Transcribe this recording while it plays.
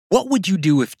What would you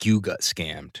do if you got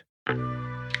scammed?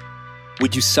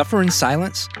 Would you suffer in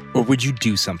silence, or would you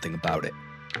do something about it?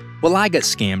 Well, I got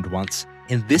scammed once,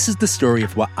 and this is the story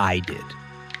of what I did.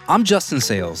 I'm Justin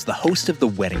Sales, the host of The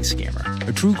Wedding Scammer,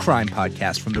 a true crime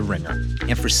podcast from The Ringer,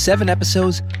 and for 7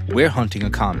 episodes, we're hunting a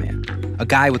con man, a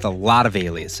guy with a lot of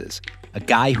aliases, a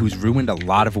guy who's ruined a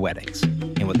lot of weddings,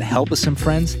 and with the help of some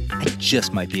friends, I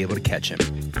just might be able to catch him.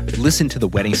 Listen to The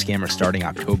Wedding Scammer starting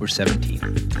October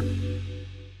 17th.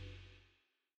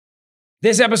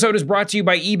 This episode is brought to you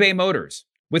by eBay Motors.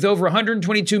 With over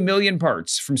 122 million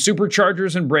parts, from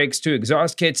superchargers and brakes to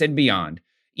exhaust kits and beyond,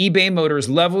 eBay Motors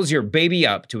levels your baby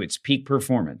up to its peak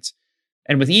performance.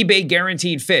 And with eBay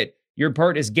Guaranteed Fit, your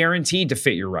part is guaranteed to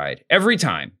fit your ride, every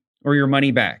time, or your money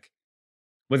back.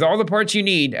 With all the parts you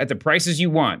need at the prices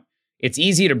you want, it's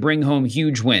easy to bring home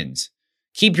huge wins.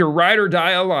 Keep your ride or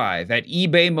die alive at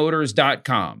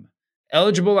ebaymotors.com.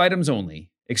 Eligible items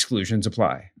only. Exclusions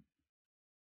apply.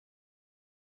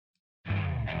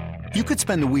 You could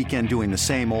spend the weekend doing the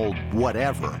same old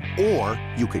whatever, or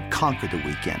you could conquer the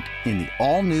weekend in the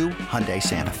all-new Hyundai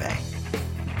Santa Fe.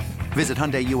 Visit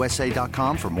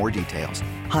HyundaiUSA.com for more details.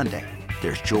 Hyundai,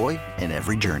 there's joy in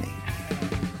every journey.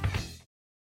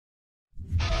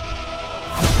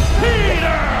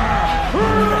 Peter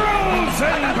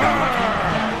Rosenberg!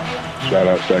 Shout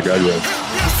out to that guy,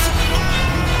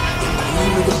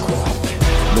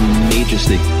 The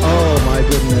majesty. Oh my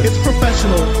goodness. It's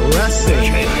professional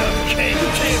wrestling.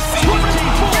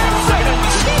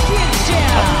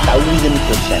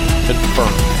 1,000%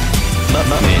 confirmed.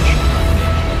 Mage.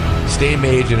 Stay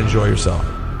mage and enjoy yourself.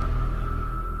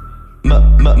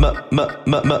 Mage. Male.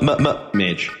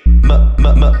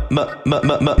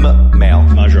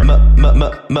 Measure.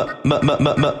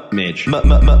 Mage.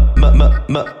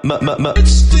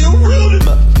 It's still rooted.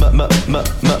 Mage. Male.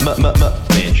 Measure.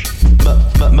 Mage.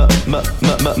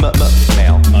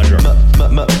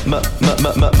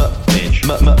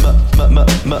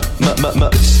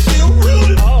 It's still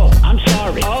rooted. Oh, I'm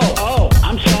sorry. Oh,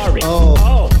 I'm sorry.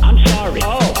 Oh, I'm sorry.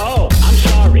 Oh, I'm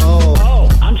sorry. Oh,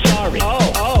 I'm sorry.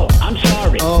 Oh, I'm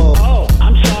sorry. Oh,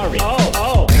 I'm sorry.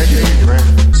 Oh.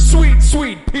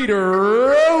 Sweet Peter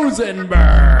Rosenberg.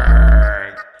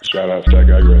 Shout out to that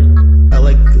guy, Greg. I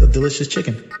like a delicious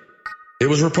chicken. It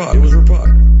was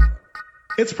Rapog.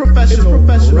 It's professional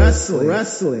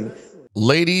wrestling.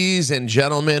 Ladies and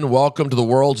gentlemen, welcome to the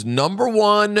world's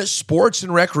 #1 sports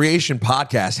and recreation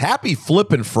podcast. Happy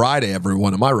flippin' Friday,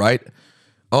 everyone. Am I right?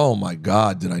 Oh my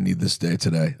God, did I need this day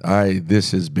today?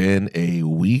 This has been a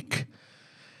week.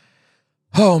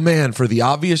 Oh man, for the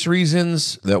obvious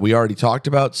reasons that we already talked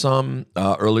about some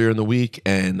earlier in the week,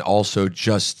 and also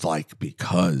just like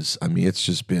because it's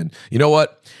just been, you know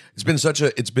what? It's been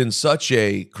such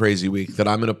a crazy week that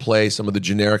I'm going to play some of the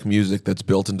generic music that's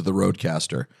built into the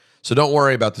Roadcaster. So don't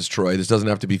worry about this, Troy. This doesn't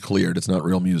have to be cleared. It's not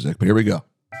real music, but here we go.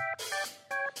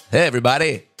 Hey,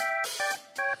 everybody.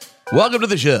 Welcome to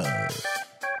the show.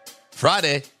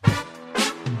 Friday.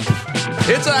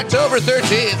 It's October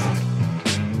 13th.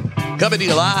 Coming to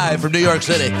you live from New York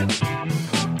City.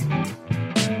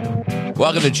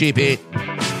 Welcome to Cheap Heat.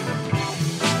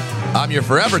 I'm your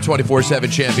forever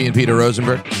 24/7 champion, Peter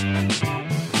Rosenberg.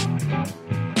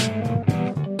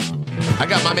 I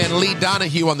got my man Lee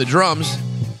Donahue on the drums.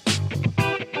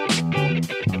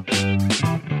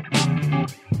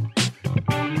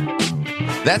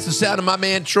 That's the sound of my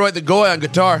man Troy the Goy on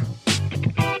guitar.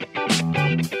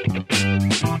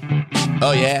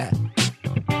 Oh, yeah.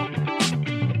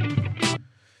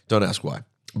 Don't ask why.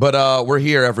 But we're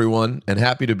here, everyone, and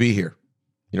happy to be here.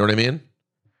 You know what I mean?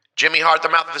 Jimmy Hart, the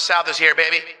mouth of the South, is here,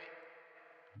 baby.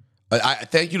 I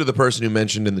thank you to the person who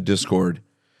mentioned in the Discord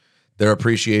their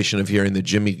appreciation of hearing the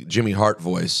Jimmy Hart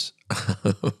voice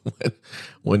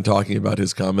when talking about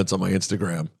his comments on my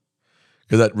Instagram.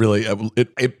 Because that really,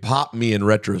 it popped me in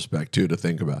retrospect, too, to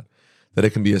think about. That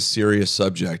it can be a serious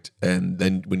subject, and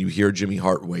then when you hear Jimmy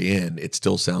Hart weigh in, it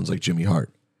still sounds like Jimmy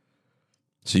Hart.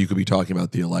 So you could be talking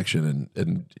about the election,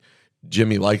 and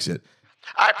Jimmy likes it.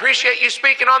 I appreciate you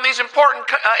speaking on these important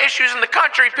issues in the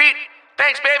country, Pete.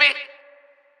 Thanks, baby.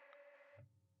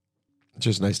 It's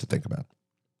just nice to think about.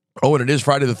 Oh, and it is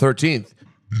Friday the 13th.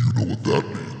 You know what that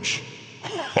means.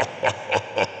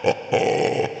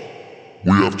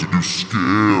 We have to do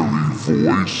scary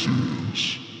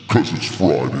voices, because it's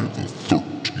Friday the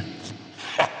 13th.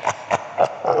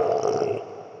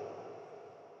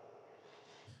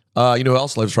 You know who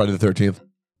else lives Friday the 13th?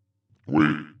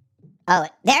 Wait. Oh,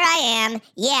 there I am.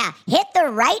 Yeah, hit the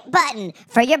right button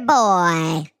for your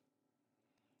boy.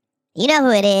 You know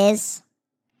who it is.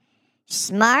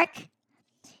 Smark.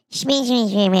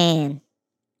 Man.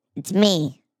 It's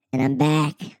me, and I'm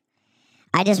back.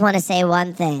 I just want to say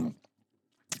one thing.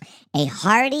 A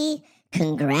hearty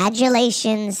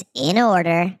congratulations in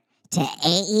order to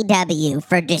AEW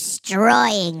for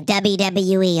destroying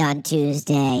WWE on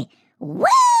Tuesday. Woo!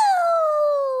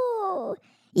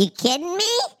 You kidding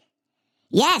me?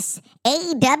 Yes,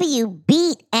 AEW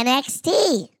beat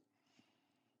NXT.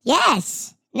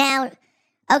 Yes. Now,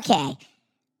 okay,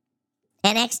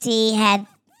 NXT had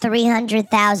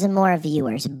 300,000 more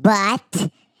viewers, but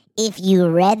if you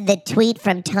read the tweet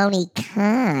from Tony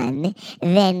Khan,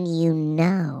 then you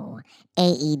know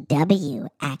AEW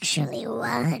actually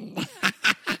won.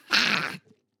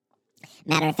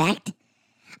 Matter of fact,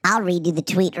 I'll read you the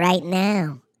tweet right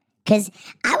now. Because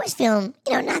I was feeling,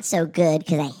 not so good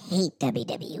because I hate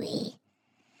WWE.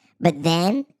 But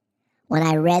then, when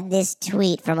I read this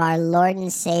tweet from our Lord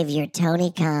and Savior,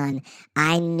 Tony Khan,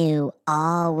 I knew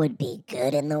all would be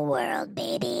good in the world,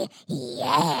 baby.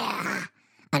 Yeah.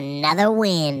 Another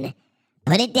win.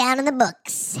 Put it down in the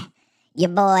books. Your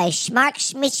boy Schmark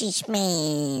Schmishy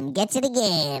Schman gets it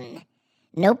again.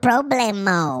 No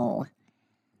problemo.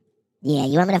 Yeah,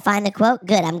 you want me to find the quote?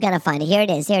 Good, I'm going to find it. Here it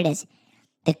is.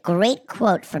 The great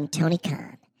quote from Tony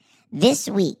Khan. This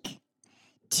week,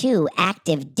 2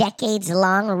 active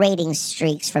decades-long rating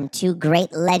streaks from 2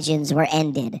 great legends were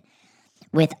ended.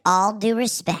 With all due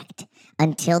respect,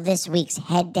 until this week's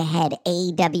head-to-head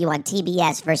AEW on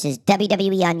TBS versus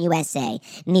WWE on USA,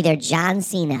 neither John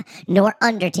Cena nor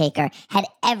Undertaker had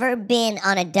ever been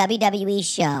on a WWE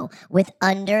show with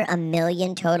under 1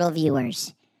 million total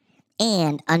viewers.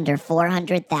 And under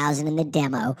 400,000 in the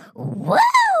demo. Woo!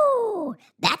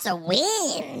 That's a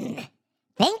win.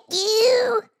 Thank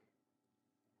you.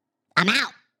 I'm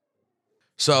out.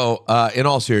 So, in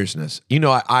all seriousness,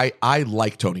 I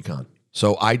like Tony Khan,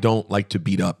 so I don't like to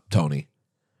beat up Tony.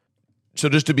 So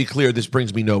just to be clear, this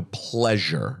brings me no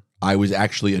pleasure. I was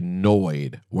actually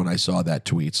annoyed when I saw that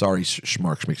tweet. Sorry,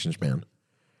 Schmark Schmixenspan.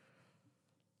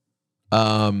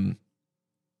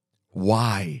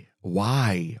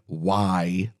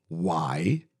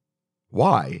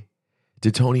 Why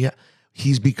did Tony...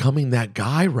 He's becoming that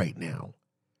guy right now.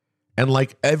 And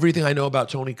like everything I know about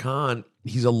Tony Khan,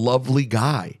 he's a lovely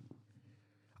guy.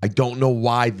 I don't know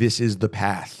why this is the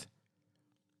path.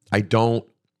 I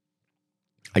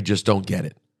just don't get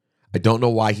it. I don't know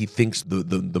why he thinks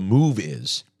the move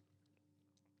is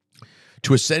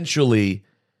to essentially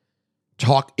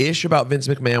talk ish about Vince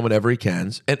McMahon whenever he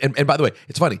can. And by the way,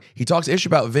 it's funny. He talks ish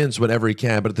about Vince whenever he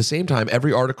can, but at the same time,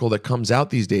 every article that comes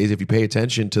out these days, if you pay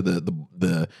attention to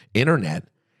the internet,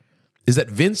 is that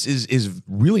Vince is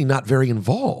really not very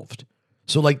involved.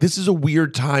 So like this is a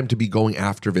weird time to be going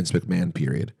after Vince McMahon,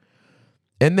 period.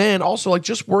 And then also like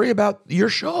just worry about your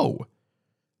show,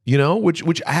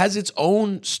 which has its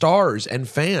own stars and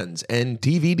fans and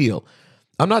TV deal.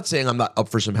 I'm not saying I'm not up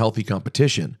for some healthy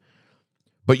competition.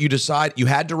 But you decide you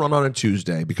had to run on a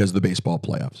Tuesday because of the baseball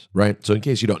playoffs, right? So in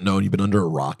case you don't know and you've been under a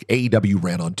rock, AEW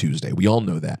ran on Tuesday. We all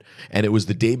know that. And it was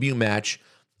the debut match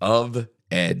of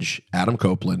Edge, Adam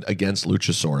Copeland, against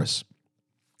Luchasaurus.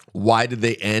 Why did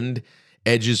they end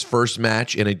Edge's first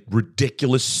match in a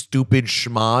ridiculous, stupid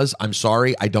schmaz? I'm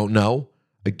sorry, I don't know.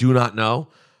 I do not know.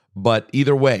 But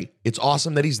either way, it's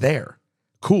awesome that he's there.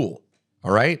 Cool.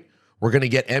 All right? We're going to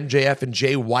get MJF and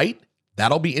Jay White.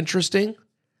 That'll be interesting.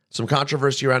 Some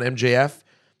controversy around MJF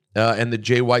and the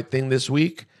Jay White thing this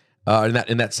week, in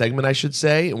that segment, I should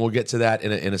say, and we'll get to that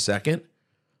in a second.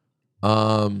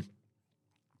 But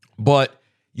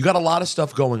you got a lot of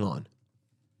stuff going on.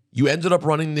 You ended up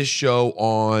running this show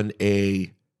on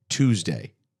a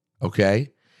Tuesday,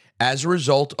 okay? As a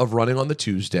result of running on the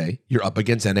Tuesday, you're up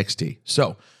against NXT.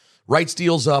 So, rights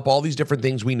deals up, all these different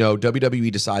things we know.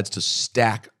 WWE decides to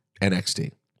stack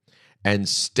NXT. And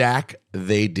stack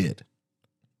they did.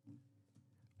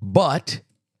 But,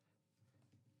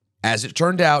 as it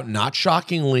turned out, not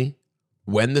shockingly,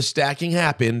 when the stacking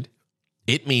happened,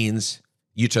 it means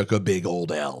you took a big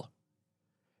old L.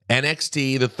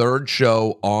 NXT, the third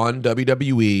show on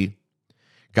WWE,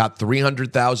 got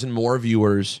 300,000 more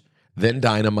viewers than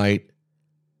Dynamite,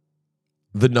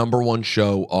 the number one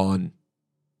show on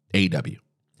AEW.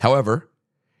 However,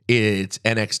 it's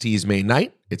NXT's main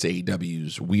night. It's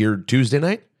AEW's weird Tuesday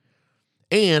night.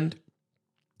 And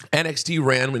NXT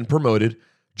ran and promoted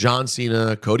John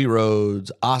Cena, Cody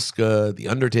Rhodes, Asuka, The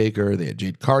Undertaker. They had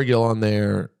Jade Cargill on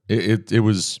there. It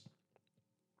was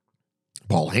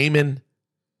Paul Heyman.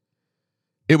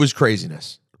 It was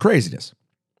craziness.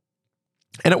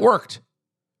 And it worked.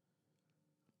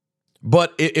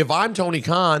 But if I'm Tony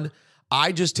Khan,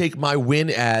 I just take my win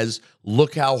as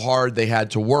look how hard they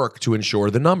had to work to ensure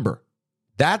the number.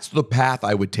 That's the path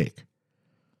I would take.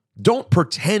 Don't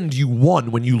pretend you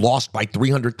won when you lost by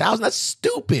 300,000. That's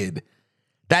stupid.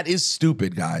 That is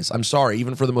stupid, guys. I'm sorry.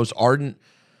 Even for the most ardent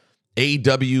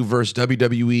AEW versus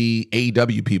WWE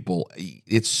AEW people,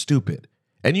 it's stupid.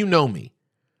 And you know me.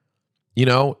 You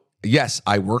know, yes,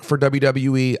 I work for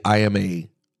WWE. I am a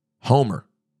homer.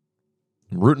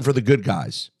 I'm rooting for the good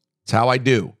guys. It's how I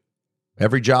do.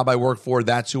 Every job I work for,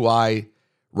 that's who I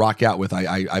rock out with.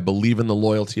 I believe in the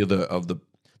loyalty of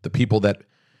the people that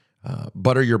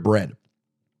butter your bread.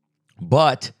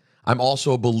 But I'm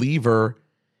also a believer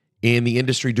in the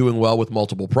industry doing well with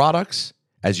multiple products.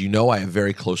 As you know, I have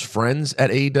very close friends at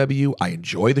AEW. I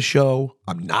enjoy the show.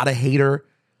 I'm not a hater.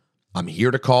 I'm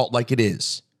here to call it like it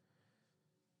is.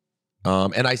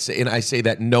 And I say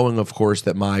that knowing, of course,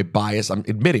 that my bias, I'm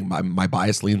admitting my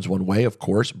bias leans one way, of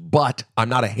course, but I'm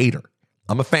not a hater.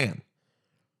 I'm a fan.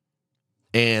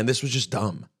 And this was just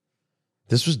dumb.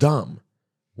 This was dumb.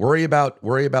 Worry about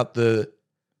the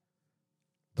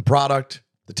product,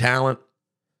 the talent,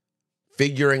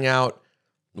 figuring out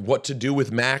what to do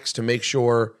with Max to make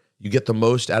sure you get the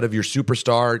most out of your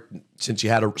superstar since you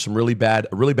had a really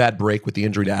bad break with the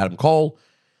injury to Adam Cole.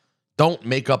 Don't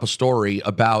make up a story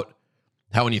about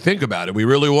how, when you think about it, we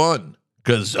really won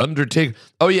because Undertaker.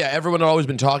 Oh yeah, everyone had always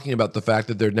been talking about the fact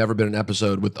that there'd never been an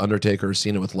episode with Undertaker or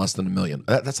Cena with less than 1 million.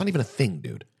 That's not even a thing,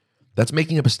 dude. That's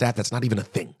making up a stat that's not even a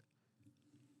thing.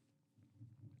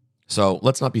 So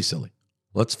let's not be silly.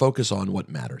 Let's focus on what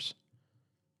matters.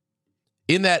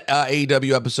 In that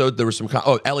AEW episode, there was some...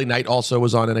 LA Knight also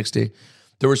was on NXT.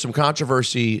 There was some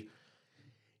controversy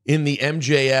in the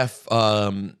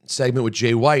MJF segment with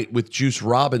Jay White with Juice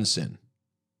Robinson.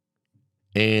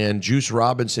 And Juice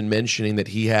Robinson mentioning that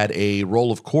he had a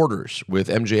roll of quarters with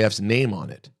MJF's name on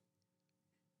it.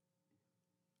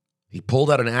 He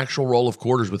pulled out an actual roll of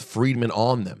quarters with Friedman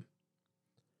on them.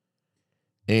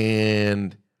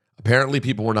 And apparently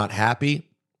people were not happy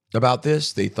about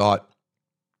this. They thought,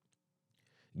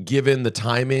 given the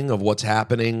timing of what's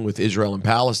happening with Israel and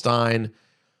Palestine,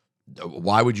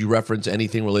 why would you reference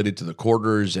anything related to the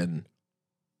quarters and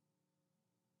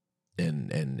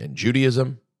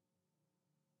Judaism?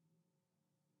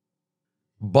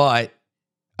 But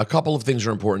a couple of things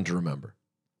are important to remember.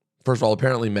 First of all,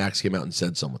 apparently Max came out and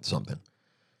said something.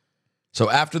 So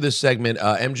after this segment,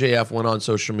 MJF went on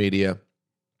social media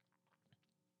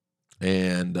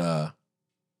and he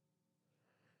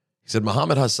said,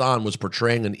 Muhammad Hassan was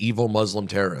portraying an evil Muslim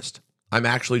terrorist. I'm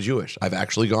actually Jewish. I've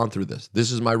actually gone through this.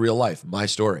 This is my real life, my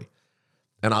story.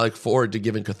 And I look forward to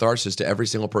giving catharsis to every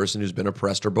single person who's been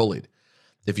oppressed or bullied.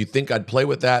 If you think I'd play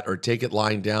with that or take it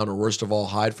lying down or worst of all,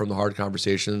 hide from the hard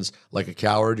conversations like a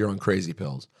coward, you're on crazy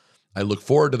pills. I look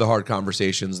forward to the hard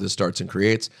conversations this starts and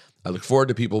creates. I look forward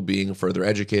to people being further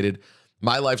educated.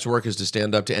 My life's work is to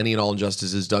stand up to any and all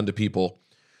injustices done to people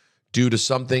due to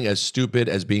something as stupid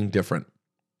as being different.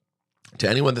 To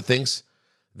anyone that thinks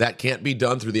that can't be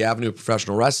done through the avenue of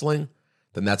professional wrestling,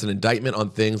 then that's an indictment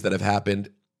on things that have happened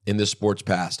in this sport's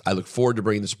past. I look forward to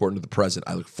bringing the sport into the present.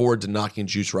 I look forward to knocking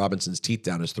Juice Robinson's teeth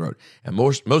down his throat. And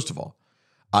most of all,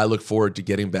 I look forward to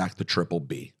getting back the Triple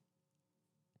B.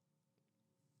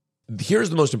 Here's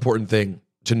the most important thing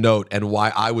to note and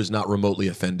why I was not remotely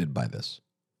offended by this.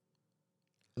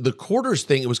 The quarters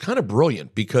thing, it was kind of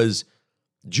brilliant because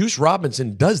Juice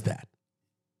Robinson does that.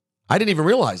 I didn't even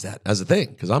realize that as a thing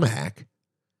because I'm a hack.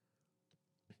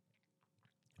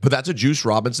 But that's a Juice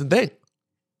Robinson thing.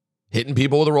 Hitting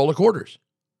people with a roll of quarters.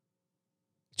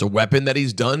 It's a weapon that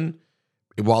he's done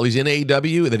while he's in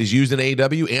AEW, that he's used in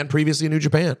AEW and previously in New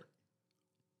Japan.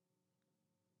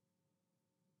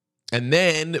 And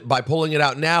then by pulling it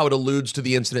out now, it alludes to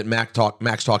the incident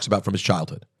Max talks about from his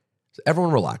childhood. So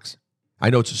everyone relax. I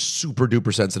know it's a super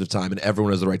duper sensitive time and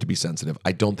everyone has the right to be sensitive.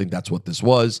 I don't think that's what this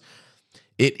was.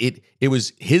 It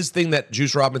was his thing that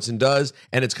Juice Robinson does,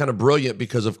 and it's kind of brilliant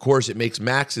because, of course, it makes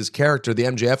Max's character, the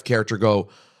MJF character, go,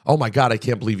 oh my God, I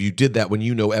can't believe you did that when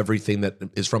you know everything that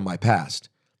is from my past.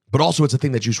 But also it's a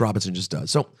thing that Juice Robinson just does.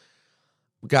 So,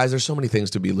 guys, there's so many things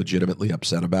to be legitimately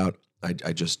upset about. I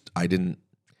don't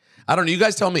know. You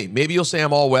guys tell me. Maybe you'll say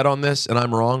I'm all wet on this and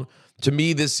I'm wrong. To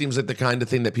me, this seems like the kind of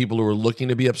thing that people who are looking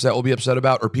to be upset will be upset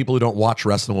about, or people who don't watch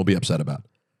wrestling will be upset about.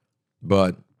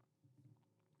 But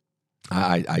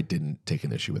I didn't take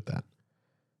an issue with that.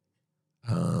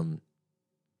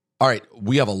 All right,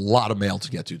 we have a lot of mail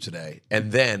to get to today.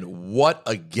 And then what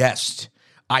a guest.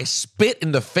 I spit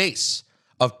in the face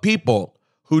of people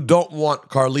who don't want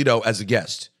Carlito as a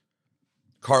guest.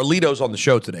 Carlito's on the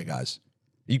show today, guys.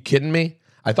 Are you kidding me?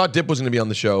 I thought Dip was going to be on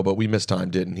the show, but we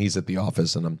mistimed it, and he's at the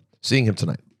office, and I'm seeing him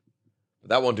tonight.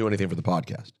 That won't do anything for the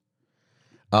podcast.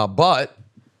 But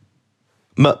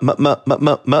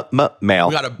Mail.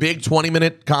 We got a big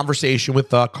 20-minute conversation with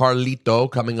Carlito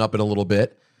coming up in a little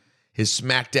bit. His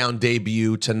SmackDown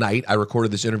debut tonight. I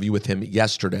recorded this interview with him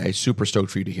yesterday. Super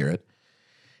stoked for you to hear it.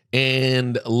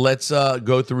 And let's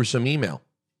go through some email.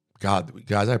 God,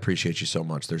 guys, I appreciate you so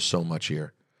much. There's so much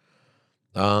here.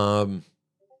 Let's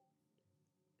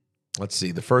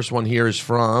see. The first one here is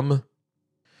from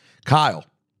Kyle.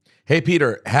 Hey,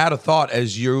 Peter, had a thought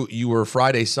as you were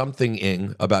Friday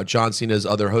something-ing about John Cena's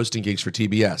other hosting gigs for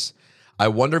TBS. I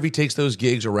wonder if he takes those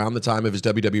gigs around the time of his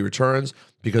WWE returns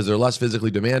because they're less physically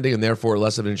demanding and therefore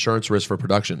less of an insurance risk for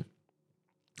production.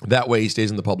 That way he stays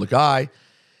in the public eye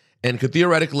and could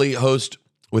theoretically host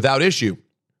without issue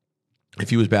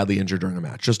if he was badly injured during a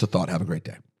match. Just a thought. Have a great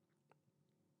day.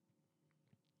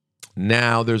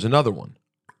 Now there's another one.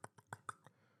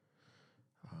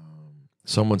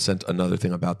 Someone sent another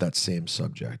thing about that same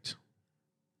subject.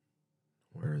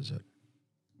 Where is it?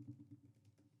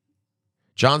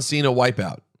 John Cena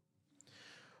wipeout.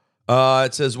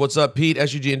 It says, what's up, Pete,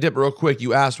 SUG, and Dip? Real quick,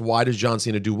 you asked, why does John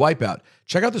Cena do wipeout?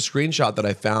 Check out the screenshot that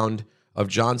I found of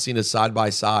John Cena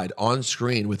side-by-side on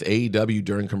screen with AEW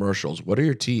during commercials. What are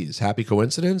your T's? Happy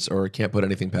coincidence or can't put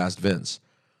anything past Vince?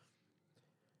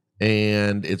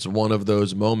 And it's one of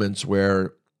those moments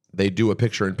where they do a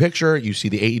picture-in-picture, you see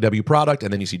the AEW product,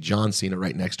 and then you see John Cena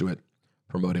right next to it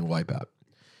promoting wipeout.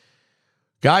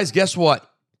 Guys, guess what?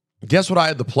 Guess what I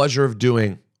had the pleasure of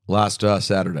doing last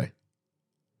Saturday?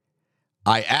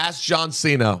 I asked John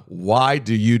Cena, why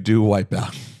do you do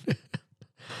wipeout?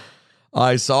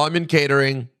 I saw him in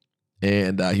catering,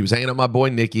 and he was hanging out with my boy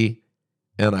Nikki,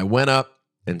 and I went up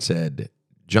and said,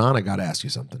 John, I got to ask you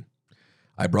something.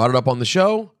 I brought it up on the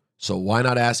show, so why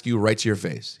not ask you right to your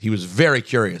face? He was very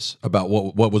curious about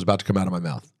what was about to come out of my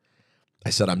mouth. I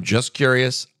said, I'm just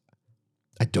curious.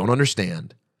 I don't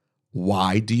understand.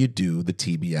 Why do you do the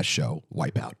TBS show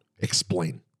Wipeout?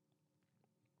 Explain.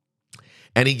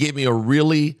 And he gave me a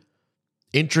really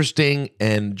interesting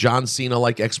and John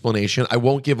Cena-like explanation. I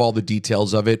won't give all the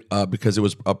details of it because it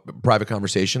was a private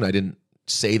conversation. I didn't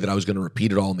say that I was going to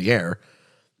repeat it all in the air.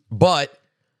 But,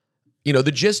 you know,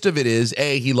 the gist of it is,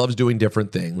 A, he loves doing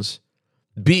different things.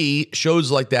 B,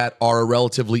 shows like that are a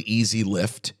relatively easy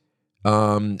lift.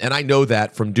 And I know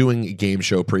that from doing a game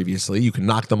show previously. You can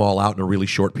knock them all out in a really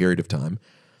short period of time.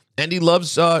 And he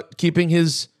loves keeping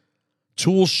his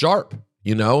tools sharp,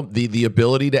 you know, the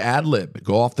ability to ad-lib,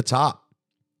 go off the top.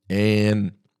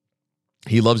 And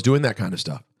he loves doing that kind of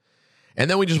stuff. And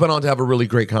then we just went on to have a really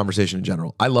great conversation in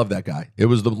general. I love that guy. It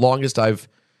was the longest I've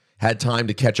had time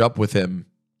to catch up with him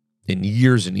in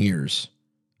years and years.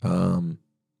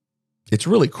 It's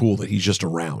really cool that he's just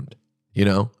around, you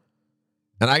know?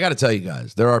 And I got to tell you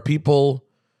guys, there are people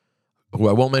who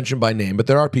I won't mention by name, but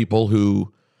there are people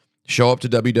who show up to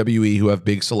WWE who have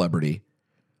big celebrity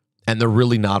and they're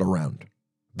really not around.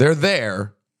 They're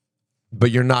there,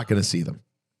 but you're not going to see them.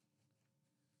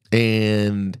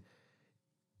 And,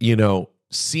 you know,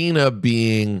 Cena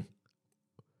being,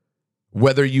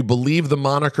 whether you believe the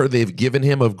moniker they've given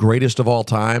him of greatest of all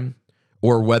time,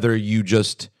 or whether you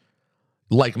just,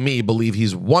 like me, believe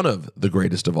he's one of the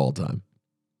greatest of all time.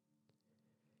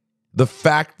 The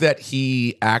fact that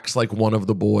he acts like one of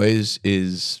the boys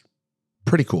is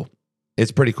pretty cool.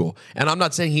 It's pretty cool. And I'm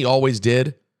not saying he always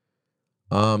did.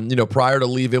 You know, prior to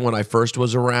leaving when I first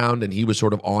was around and he was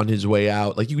sort of on his way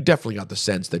out, like you definitely got the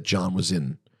sense that John was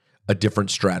in a different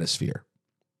stratosphere.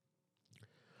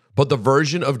 But the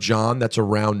version of John that's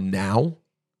around now,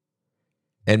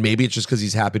 and maybe it's just because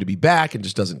he's happy to be back and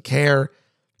just doesn't care,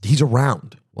 he's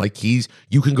around. Like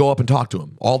you can go up and talk to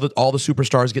him. All the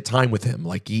superstars get time with him.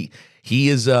 Like he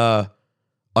is a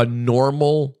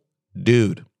normal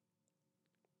dude.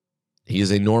 He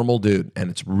is a normal dude, and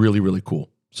it's really, really cool.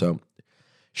 So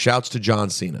shouts to John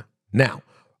Cena. Now,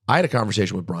 I had a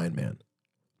conversation with Brian Mann.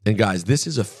 And guys, this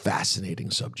is a fascinating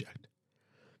subject.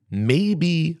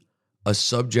 Maybe a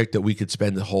subject that we could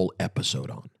spend the whole episode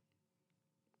on.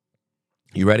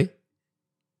 You ready?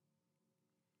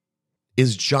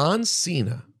 Is John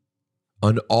Cena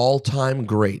an all-time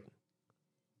great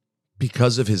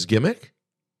because of his gimmick?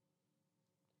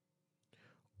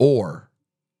 Or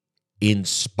in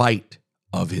spite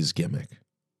of his gimmick?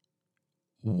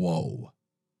 Whoa.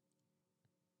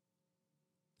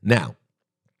 Now,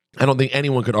 I don't think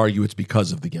anyone could argue it's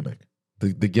because of the gimmick.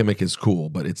 The gimmick is cool,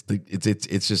 but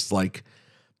it's just like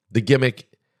the gimmick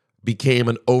became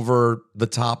an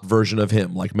over-the-top version of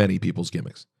him, like many people's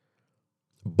gimmicks.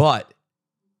 But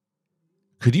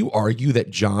could you argue that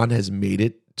John has made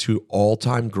it to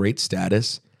all-time great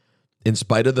status in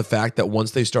spite of the fact that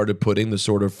once they started putting the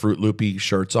sort of Fruit Loopy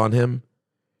shirts on him,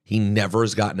 he never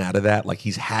has gotten out of that. Like,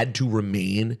 he's had to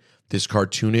remain this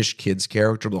cartoonish kids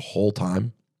character the whole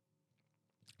time.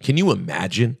 Can you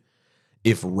imagine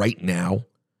if right now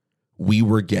we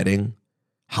were getting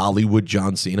Hollywood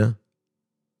John Cena?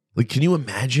 Like, can you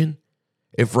imagine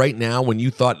if right now, when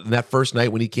you thought that first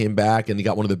night when he came back and he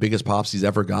got one of the biggest pops he's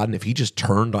ever gotten, if he just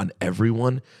turned on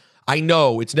everyone? I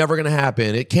know it's never going to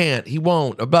happen. It can't. He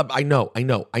won't. I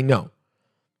know.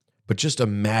 But just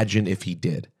imagine if he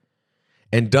did.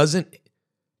 And doesn't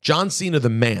John Cena, the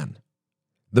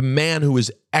man who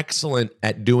is excellent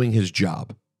at doing his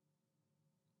job,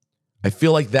 I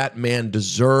feel like that man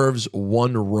deserves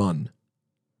one run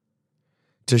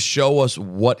to show us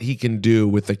what he can do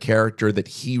with the character that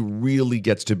he really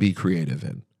gets to be creative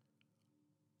in.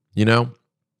 You know?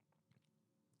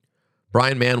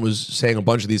 Brian Mann was saying a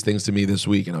bunch of these things to me this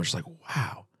week, and I was just like,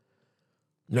 wow.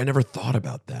 I never thought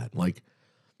about that. Like,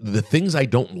 the things I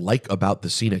don't like about the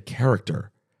Cena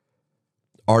character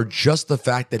are just the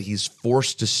fact that he's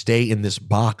forced to stay in this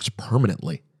box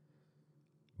permanently.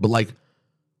 But, like,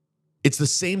 it's the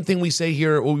same thing we say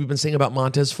here, what we've been saying about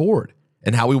Montez Ford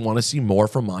and how we want to see more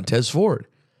from Montez Ford.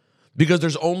 Because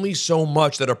there's only so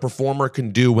much that a performer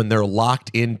can do when they're locked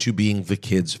into being the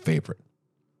kid's favorite.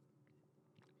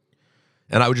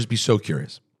 And I would just be so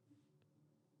curious.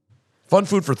 Fun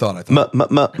food for thought, I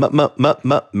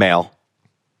thought. Mail.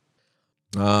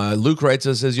 Luke writes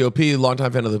us, says, Yo, P,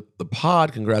 longtime fan of the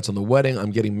pod. Congrats on the wedding.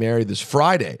 I'm getting married this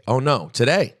Friday. Oh, no,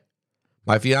 today.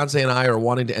 My fiance and I are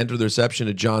wanting to enter the reception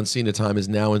at John Cena Time is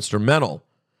now instrumental.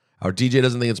 Our DJ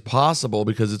doesn't think it's possible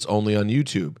because it's only on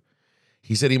YouTube.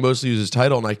 He said he mostly uses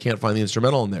title and I can't find the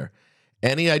instrumental in there.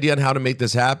 Any idea on how to make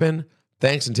this happen?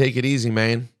 Thanks and take it easy,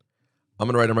 man. I'm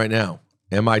going to write him right now.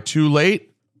 Am I too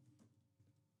late?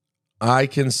 I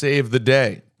can save the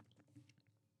day.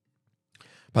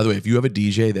 By the way, if you have a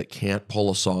DJ that can't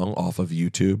pull a song off of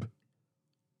YouTube,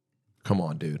 come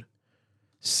on, dude.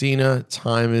 Cena,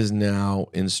 Time is now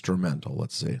instrumental.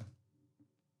 Let's see.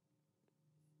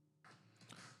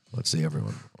 Let's see,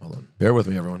 everyone. Hold on. Bear with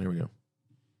me, everyone. Here we go.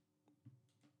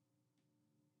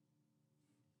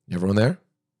 Everyone there?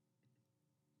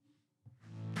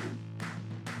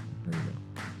 There you go.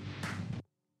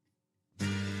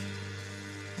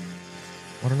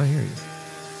 Why don't I hear you?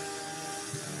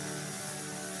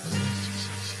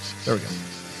 There we go.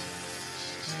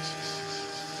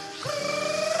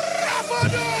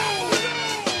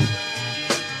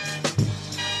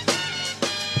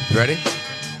 You ready?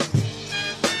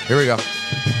 Here we go.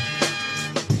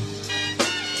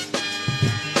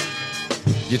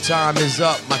 Your time is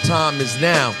up, my time is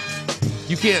now.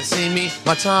 You can't see me,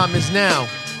 my time is now.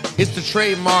 It's the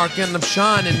trademark and I'm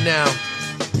shining now.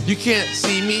 You can't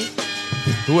see me.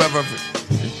 Whoever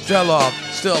fell off,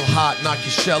 still hot, knock your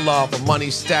shell off. Money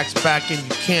stacks back and you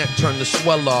can't turn the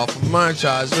swell off.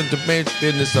 Franchise into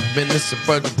business, a business, to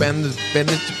put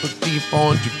deep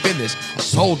on to finish. A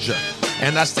soldier,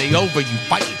 and I stay over you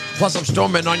fighting. Plus I'm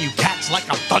storming on you cats like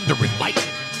I'm thunder and lightning.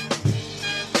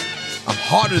 I'm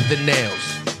harder than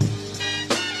nails,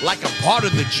 like I'm part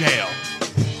of the jail.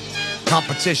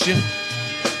 Competition,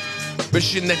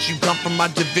 wishing that you come from my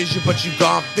division, but you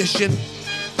gone fishing.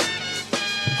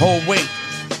 Hold weight,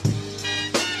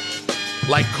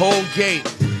 like Colgate.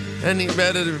 Any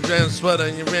better than man's sweater,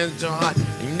 and your man's so hot.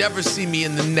 You never see me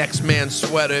in the next man's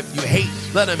sweater. If you hate,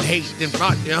 let him hate, then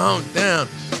rock your home down.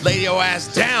 Lay your ass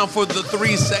down for the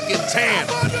 3-second tan.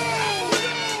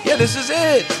 Yeah, this is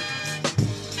it.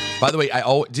 By the way,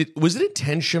 was it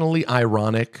intentionally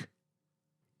ironic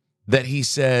that he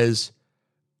says,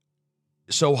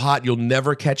 so hot you'll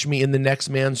never catch me in the next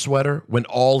man's sweater, when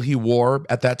all he wore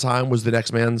at that time was the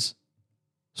next man's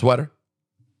sweater?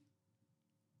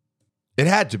 It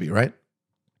had to be, right?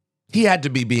 He had to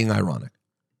be being ironic.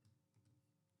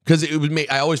 Because it would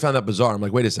make, I always found that bizarre. I'm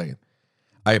like, wait a second.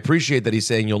 I appreciate that he's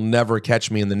saying you'll never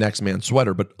catch me in the next man's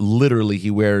sweater, but literally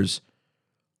he wears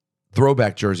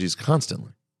throwback jerseys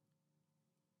constantly.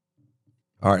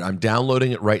 All right, I'm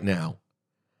downloading it right now.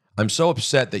 I'm so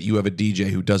upset that you have a DJ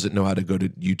who doesn't know how to go to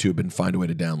YouTube and find a way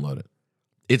to download it.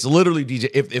 It's literally DJ.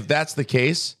 If that's the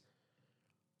case,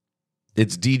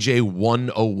 it's DJ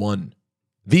 101.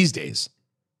 These days.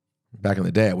 Back in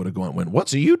the day, I would have went,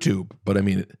 what's a YouTube? But I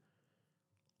mean,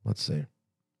 let's see.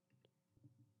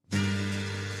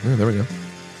 Yeah, there we go.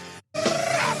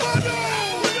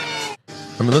 I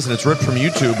mean, listen, it's ripped from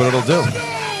YouTube, but it'll do.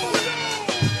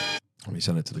 Let me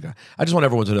send it to the guy. I just want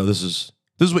everyone to know this is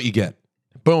what you get.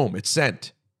 Boom, it's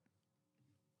sent.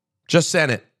 Just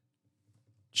sent it.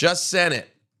 Just sent it.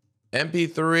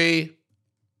 MP3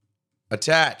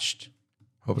 attached.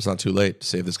 Hope it's not too late to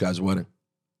save this guy's wedding.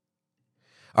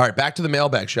 All right, back to the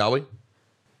mailbag, shall we?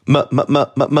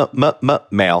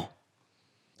 Male.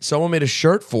 Someone made a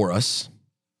shirt for us.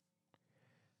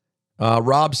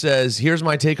 Rob says, here's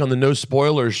my take on the no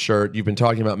spoilers shirt you've been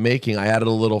talking about making. I added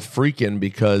a little freaking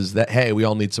because hey, we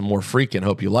all need some more freaking.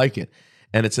 Hope you like it.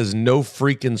 And it says no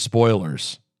freaking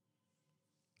spoilers.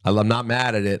 I'm not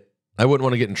mad at it. I wouldn't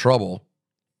want to get in trouble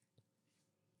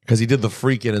because he did the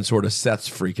freaking and sort of Seth's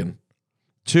freaking.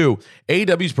 2,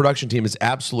 AEW's production team is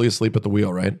absolutely asleep at the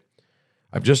wheel, right?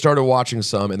 I've just started watching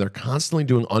some, and they're constantly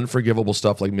doing unforgivable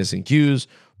stuff like missing cues,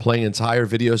 playing entire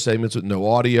video segments with no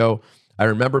audio. I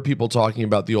remember people talking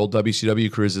about the old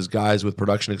WCW crews as guys with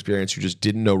production experience who just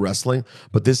didn't know wrestling,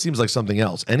 but this seems like something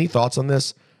else. Any thoughts on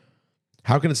this?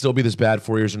 How can it still be this bad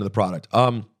 4 years into the product?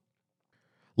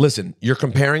 Listen, you're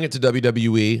comparing it to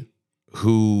WWE,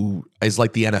 who is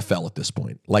like the NFL at this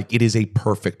point. Like, it is a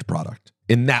perfect product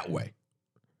in that way.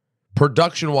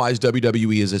 Production-wise,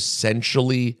 WWE is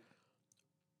essentially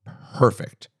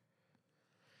perfect.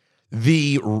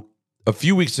 A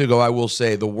few weeks ago, I will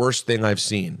say the worst thing I've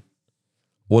seen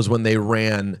was when they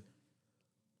ran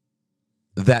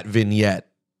that vignette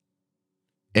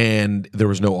and there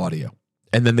was no audio.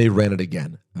 And then they ran it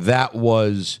again. That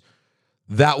was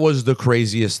the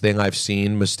craziest thing I've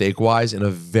seen mistake-wise in a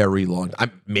very long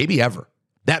time, maybe ever.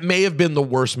 That may have been the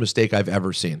worst mistake I've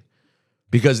ever seen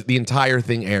because the entire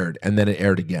thing aired and then it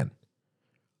aired again.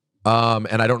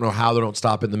 And I don't know how they don't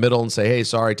stop in the middle and say, hey,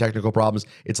 sorry, technical problems.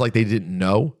 It's like they didn't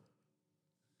know.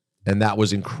 And that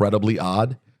was incredibly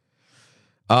odd.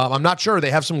 I'm not sure.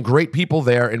 They have some great people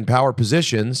there in power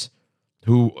positions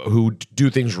who do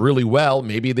things really well.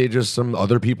 Maybe they just some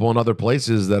other people in other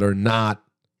places that are not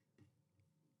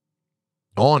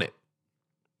on it.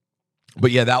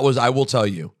 But yeah, I will tell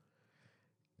you,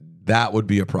 that would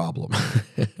be a problem.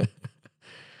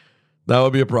 That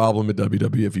would be a problem at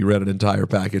WWE if you read an entire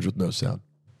package with no sound.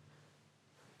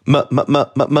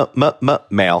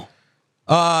 Male.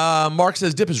 Mark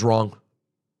says Dip is wrong.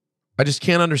 I just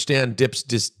can't understand Dip's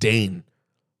disdain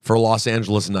for Los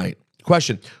Angeles Night.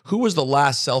 Question, who was the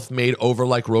last self-made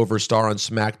over-like Rover star on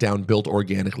SmackDown built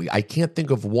organically? I can't think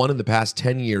of one in the past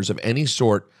 10 years of any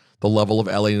sort the level of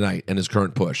LA Knight and his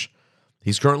current push.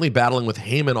 He's currently battling with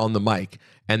Heyman on the mic,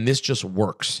 and this just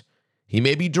works. He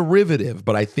may be derivative,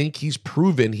 but I think he's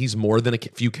proven he's more than a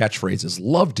few catchphrases.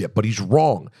 Loved it, but he's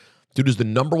wrong. Dude is the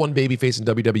number one babyface in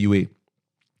WWE,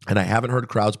 and I haven't heard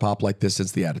crowds pop like this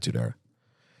since the Attitude Era.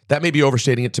 That may be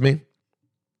overstating it to me.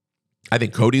 I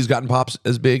think Cody's gotten pops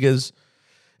as big as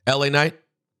LA Knight,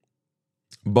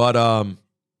 but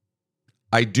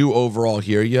I do overall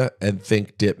hear you and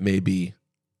think Dip may be.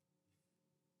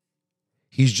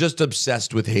 He's just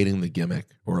obsessed with hating the gimmick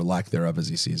or lack thereof as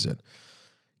he sees it.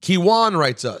 Kiwan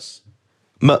writes us.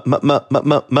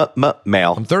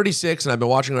 Male. I'm 36 and I've been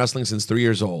watching wrestling since 3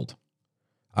 years old.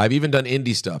 I've even done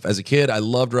indie stuff. As a kid, I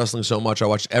loved wrestling so much, I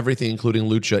watched everything, including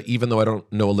lucha, even though I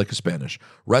don't know a lick of Spanish.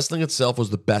 Wrestling itself was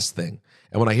the best thing.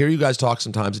 And when I hear you guys talk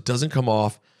sometimes, it doesn't come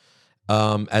off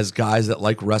as guys that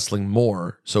like wrestling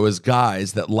more, so as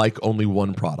guys that like only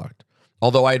one product.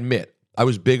 Although I admit, I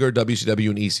was bigger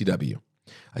WCW and ECW.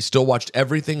 I still watched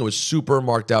everything. It was super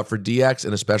marked out for DX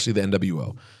and especially the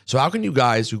NWO. So how can you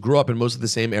guys who grew up in most of the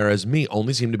same era as me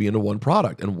only seem to be into one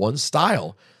product and one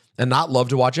style and not love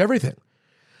to watch everything?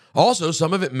 Also,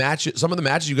 some of the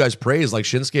matches you guys praised, like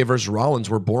Shinsuke versus Rollins,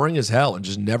 were boring as hell and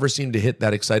just never seemed to hit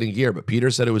that exciting gear. But Peter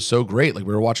said it was so great, like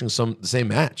we were watching the same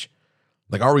match.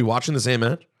 Like, are we watching the same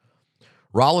match?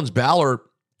 Rollins, Balor,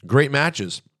 great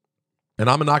matches. And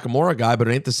I'm a Nakamura guy, but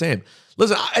it ain't the same.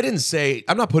 Listen,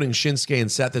 I'm not putting Shinsuke and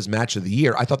Seth as match of the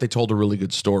year. I thought they told a really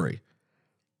good story.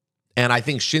 And I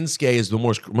think Shinsuke is the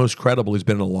most credible he's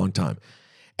been in a long time.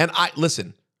 And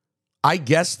I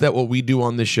guess that what we do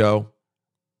on this show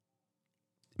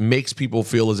makes people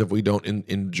feel as if we don't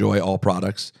enjoy all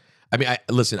products. I mean,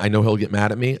 I know he'll get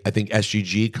mad at me. I think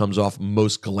SGG comes off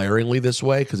most glaringly this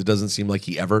way because it doesn't seem like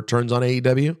he ever turns on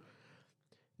AEW.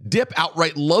 Dip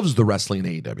outright loves the wrestling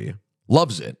in AEW.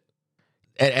 Loves it.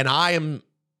 And I am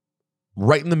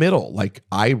right in the middle. Like,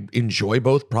 I enjoy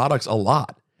both products a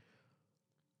lot.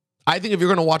 I think if you're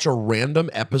going to watch a random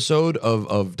episode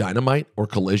of Dynamite or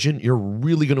Collision, you're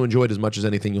really going to enjoy it as much as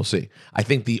anything you'll see. I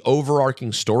think the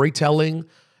overarching storytelling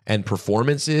and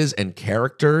performances and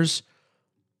characters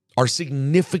are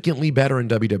significantly better in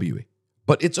WWE.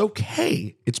 But it's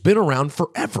okay. It's been around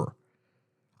forever.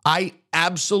 I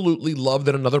absolutely love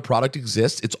that another product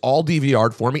exists. It's all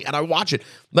DVR'd for me, and I watch it.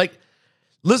 Like,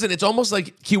 listen, it's almost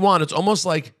like, Kiwan, it's almost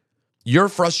like you're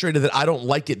frustrated that I don't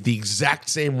like it the exact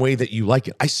same way that you like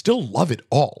it. I still love it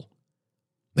all.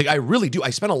 Like, I really do.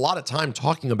 I spend a lot of time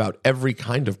talking about every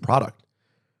kind of product.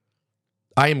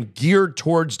 I am geared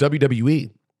towards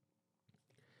WWE.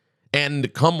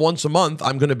 And come once a month,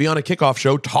 I'm going to be on a kickoff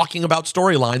show talking about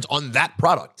storylines on that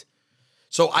product.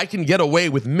 So I can get away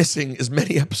with missing as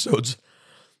many episodes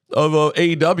of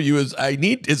AEW as I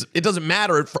need. It doesn't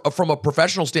matter from a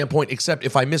professional standpoint, except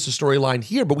if I miss a storyline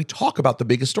here, but we talk about the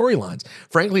biggest storylines.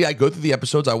 Frankly, I go through the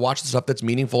episodes, I watch the stuff that's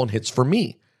meaningful and hits for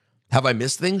me. Have I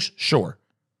missed things? Sure.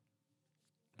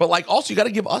 But like, also, you got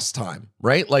to give us time,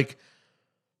 right? Like,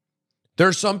 there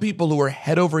are some people who are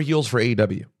head over heels for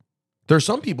AEW. There are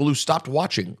some people who stopped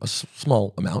watching a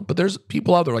small amount, but there's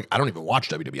people out there like, I don't even watch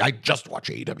WWE. I just watch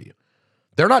AEW.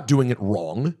 They're not doing it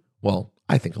wrong. Well,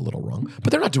 I think a little wrong,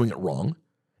 but they're not doing it wrong.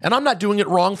 And I'm not doing it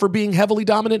wrong for being heavily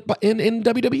dominant in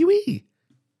WWE.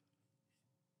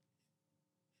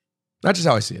 That's just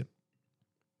how I see it.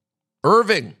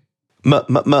 Irving.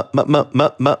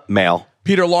 Male.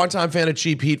 Peter, longtime fan of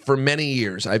Cheap Heat for many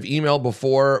years. I've emailed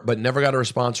before, but never got a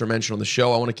response or mention on the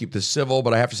show. I want to keep this civil,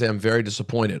 but I have to say I'm very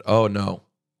disappointed. Oh, no.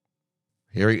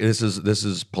 This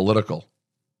is political.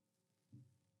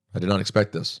 I did not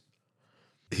expect this.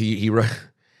 He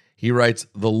writes,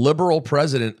 the liberal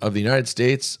president of the United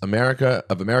States of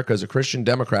America is a Christian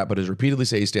Democrat, but has repeatedly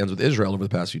said he stands with Israel over the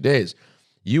past few days.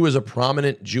 You as a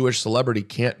prominent Jewish celebrity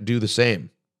can't do the same.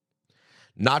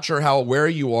 Not sure how aware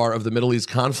you are of the Middle East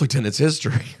conflict and its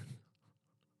history,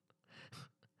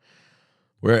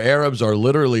 where Arabs are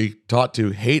literally taught to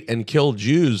hate and kill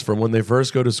Jews from when they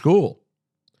first go to school.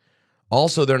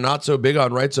 Also, they're not so big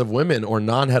on rights of women or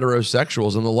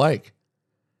non-heterosexuals and the like.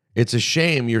 It's a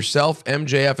shame yourself,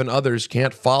 MJF, and others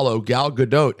can't follow Gal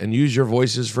Gadot and use your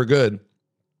voices for good.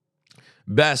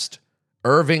 Best,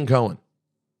 Irving Cohen.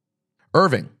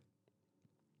 Irving,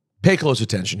 pay close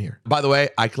attention here. By the way,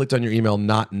 I clicked on your email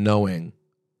not knowing.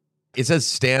 It says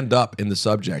stand up in the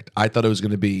subject. I thought it was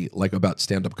going to be like about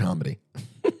stand-up comedy.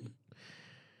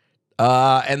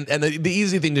 And the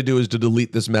easy thing to do is to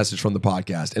delete this message from the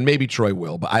podcast. And maybe Troy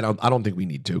will, but I don't think we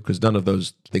need to, because none of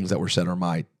those things that were said are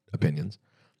my opinions.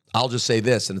 I'll just say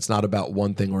this, and it's not about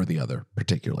one thing or the other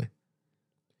particularly.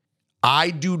 I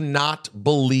do not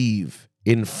believe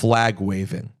in flag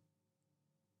waving.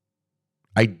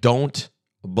 I don't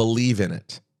believe in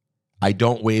it. I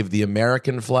don't wave the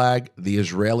American flag, the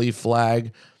Israeli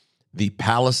flag, the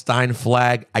Palestine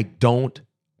flag. I don't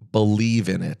believe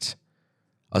in it,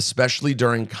 especially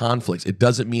during conflicts. It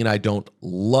doesn't mean I don't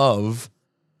love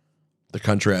the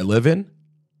country I live in.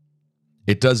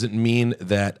 It doesn't mean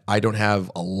that I don't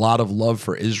have a lot of love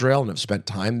for Israel and have spent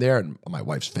time there, and my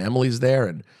wife's family's there,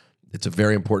 and it's a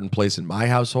very important place in my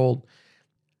household.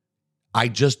 I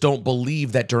just don't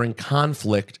believe that during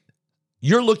conflict,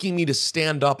 you're looking me to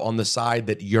stand up on the side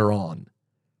that you're on.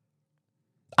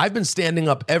 I've been standing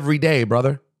up every day,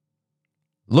 brother.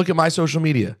 Look at my social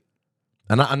media.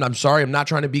 And I'm sorry, I'm not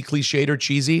trying to be cliched or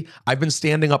cheesy. I've been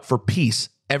standing up for peace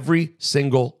every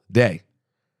single day.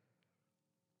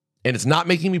 And it's not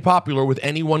making me popular with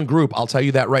any one group. I'll tell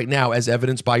you that right now, as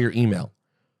evidenced by your email.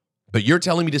 But you're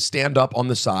telling me to stand up on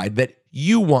the side that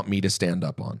you want me to stand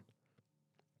up on.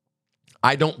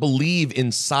 I don't believe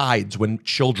in sides when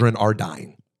children are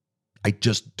dying. I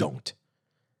just don't.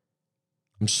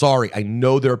 I'm sorry. I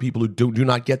know there are people who do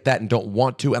not get that and don't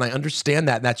want to, and I understand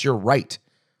that, and that's your right.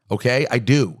 Okay? I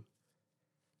do.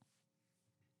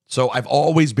 So I've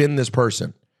always been this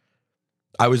person.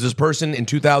 I was this person in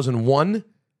 2001.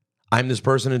 I'm this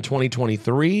person in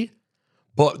 2023.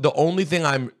 But the only thing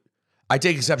I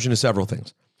take exception to several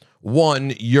things.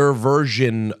 One, your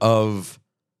version of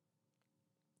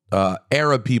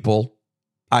Arab people,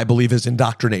 I believe, is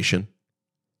indoctrination.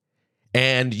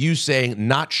 And you saying,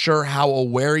 not sure how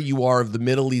aware you are of the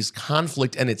Middle East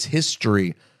conflict and its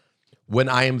history, when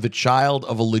I am the child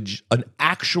of an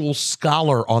actual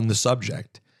scholar on the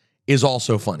subject, is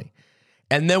also funny.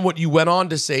 And then what you went on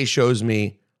to say shows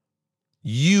me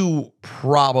you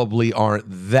probably aren't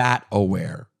that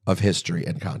aware of history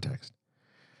and context.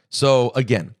 So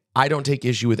again, I don't take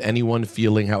issue with anyone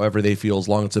feeling however they feel as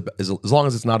long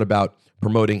as it's not about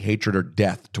promoting hatred or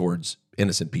death towards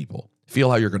innocent people. Feel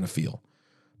how you're going to feel.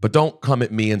 But don't come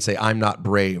at me and say I'm not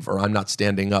brave or I'm not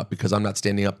standing up because I'm not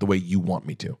standing up the way you want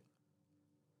me to.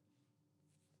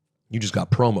 You just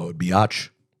got promoed, biatch.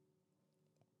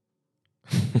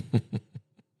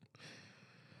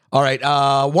 All right,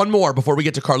 one more before we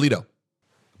get to Carlito.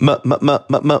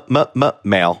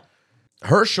 Male.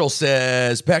 Herschel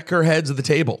says, Pecker heads of the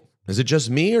table. Is it just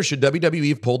me, or should WWE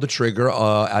have pulled the trigger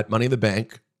at Money in the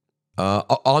Bank,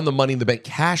 on the Money in the Bank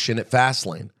cash-in at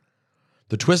Fastlane?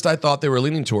 The twist I thought they were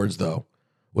leaning towards, though,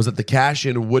 was that the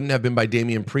cash-in wouldn't have been by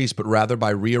Damian Priest, but rather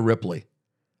by Rhea Ripley.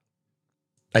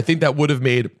 I think that would have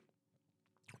made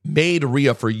made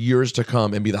Rhea for years to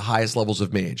come and be the highest levels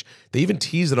of mage. They even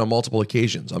teased it on multiple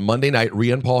occasions. On Monday night,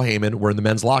 Rhea and Paul Heyman were in the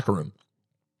men's locker room.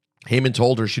 Heyman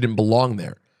told her she didn't belong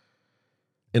there,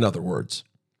 in other words.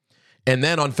 And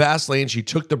then on Fastlane, she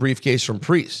took the briefcase from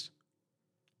Priest.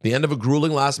 The end of a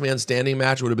grueling last man standing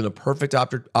match would have been a perfect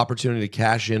opportunity to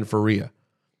cash in for Rhea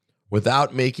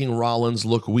without making Rollins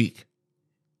look weak.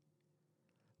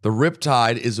 The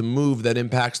Riptide is a move that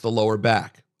impacts the lower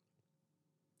back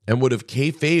and would have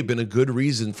kayfabe been a good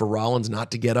reason for Rollins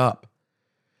not to get up.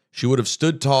 She would have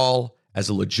stood tall as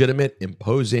a legitimate,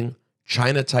 imposing,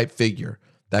 China-type figure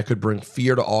that could bring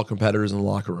fear to all competitors in the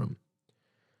locker room.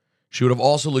 She would have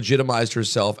also legitimized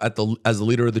herself as the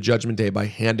leader of the Judgment Day by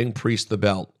handing Priest the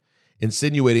belt,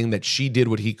 insinuating that she did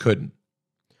what he couldn't.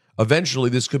 Eventually,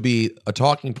 this could be a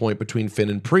talking point between Finn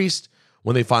and Priest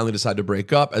when they finally decide to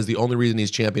break up, as the only reason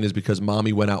he's champion is because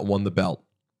Mommy went out and won the belt.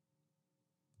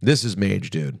 This is Mage,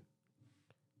 dude.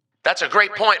 That's a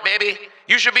great point, baby.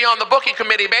 You should be on the booking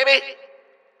committee, baby.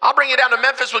 I'll bring you down to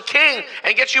Memphis with King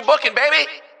and get you booking, baby.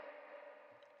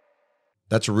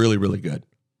 That's really, really good.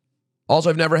 Also,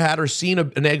 I've never had or seen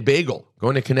an egg bagel.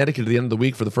 Going to Connecticut at the end of the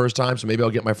week for the first time, so maybe I'll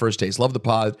get my first taste. Love the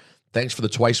pod. Thanks for the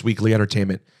twice weekly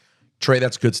entertainment. Trey,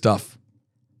 that's good stuff.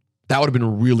 That would have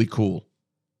been really cool.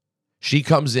 She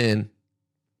comes in,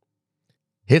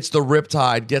 hits the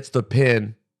Riptide, gets the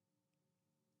pin,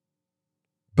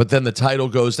 but then the title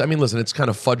goes, I mean, listen, it's kind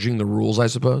of fudging the rules, I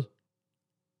suppose.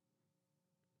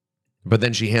 But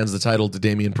then she hands the title to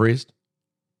Damian Priest.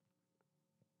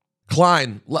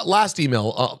 Klein, last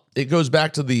email. It goes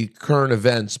back to the current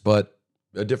events, but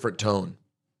a different tone.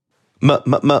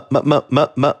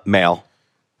 Mail.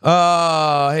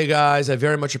 Hey guys, I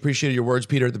very much appreciated your words,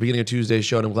 Peter, at the beginning of Tuesday's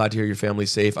show, and I'm glad to hear your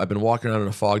family's safe. I've been walking around in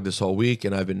a fog this whole week,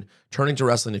 and I've been turning to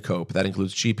wrestling to cope. That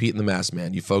includes Cheap Heat and the Masked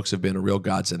Man. You folks have been a real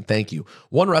godsend. Thank you.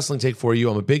 One wrestling take for you.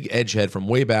 I'm a big Edge head from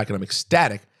way back, and I'm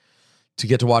ecstatic to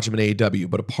get to watch him in AEW,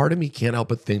 but a part of me can't help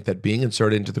but think that being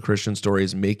inserted into the Christian story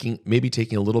is maybe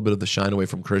taking a little bit of the shine away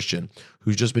from Christian,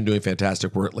 who's just been doing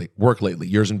fantastic work lately.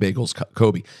 Years and Bagels,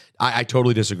 Kobe. I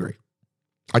totally disagree.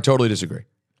 I totally disagree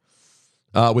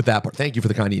with that part. Thank you for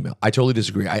the kind email. I totally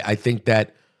disagree. I think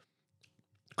that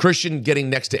Christian getting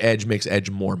next to Edge makes Edge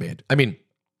more mage. I mean,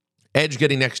 Edge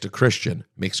getting next to Christian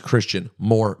makes Christian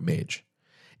more mage.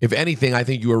 If anything, I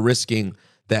think you are risking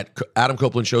that Adam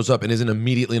Copeland shows up and isn't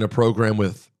immediately in a program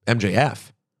with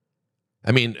MJF.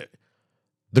 I mean,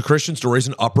 the Christian story is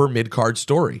an upper mid-card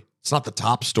story. It's not the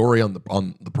top story on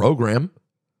the program.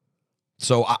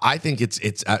 So I think it's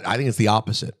the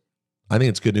opposite. I think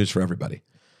it's good news for everybody.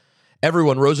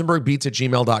 Everyone,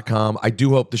 rosenbergbeats@gmail.com. I do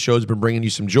hope the show's been bringing you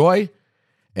some joy.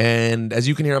 And as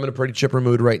you can hear, I'm in a pretty chipper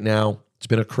mood right now. It's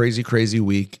been a crazy, crazy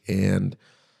week, and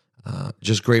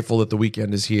just grateful that the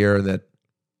weekend is here and that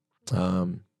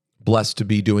blessed to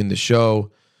be doing the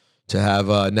show, to have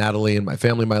Natalie and my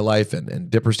family in my life, and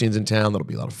Dipperstein's in town. That'll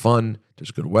be a lot of fun.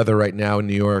 There's good weather right now in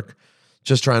New York.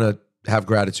 Just trying to have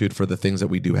gratitude for the things that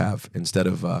we do have, instead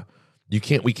of we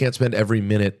can't spend every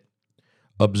minute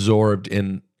absorbed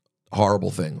in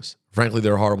horrible things. Frankly,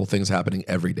 there are horrible things happening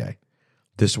every day.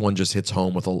 This one just hits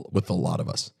home with a lot of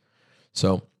us.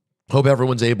 So hope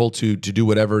everyone's able to do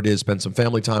whatever it is, spend some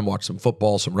family time, watch some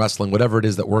football, some wrestling, whatever it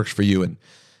is that works for you, and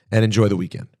enjoy the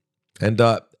weekend. And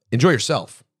enjoy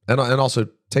yourself. And also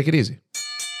take it easy.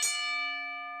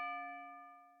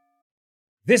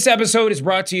 This episode is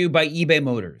brought to you by eBay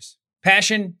Motors.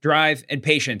 Passion, drive, and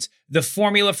patience. The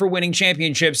formula for winning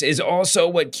championships is also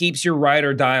what keeps your ride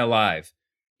or die alive.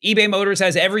 eBay Motors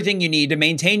has everything you need to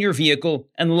maintain your vehicle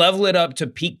and level it up to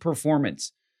peak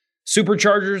performance.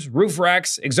 Superchargers, roof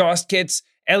racks, exhaust kits,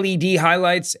 LED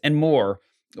highlights, and more.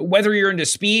 Whether you're into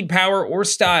speed, power, or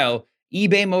style,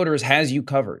 eBay Motors has you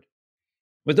covered.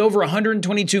 With over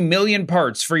 122 million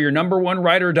parts for your number one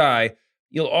ride or die,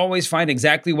 you'll always find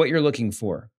exactly what you're looking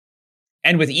for.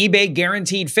 And with eBay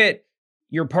Guaranteed Fit,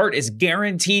 your part is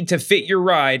guaranteed to fit your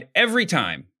ride every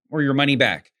time, or your money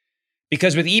back.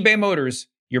 Because with eBay Motors,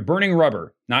 you're burning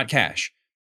rubber, not cash.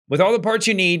 With all the parts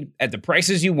you need at the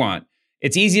prices you want,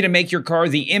 it's easy to make your car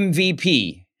the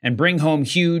MVP and bring home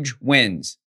huge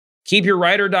wins. Keep your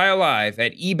ride or die alive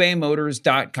at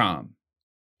ebaymotors.com.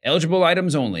 Eligible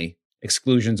items only.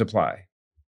 Exclusions apply.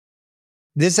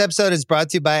 This episode is brought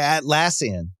to you by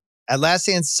Atlassian.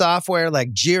 Atlassian software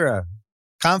like Jira,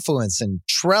 Confluence, and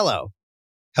Trello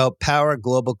help power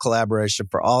global collaboration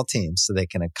for all teams so they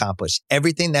can accomplish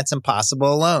everything that's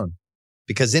impossible alone.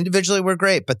 Because individually we're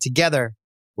great, but together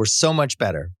we're so much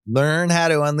better. Learn how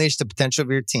to unleash the potential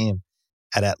of your team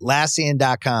at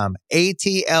Atlassian.com.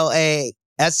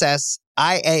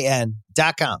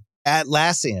 Atlassian.com.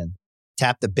 Atlassian.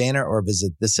 Tap the banner or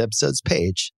visit this episode's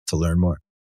page to learn more.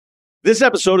 This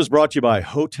episode is brought to you by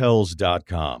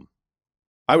Hotels.com.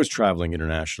 I was traveling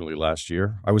internationally last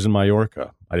year. I was in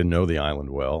Mallorca. I didn't know the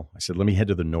island well. I said, let me head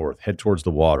to the north, head towards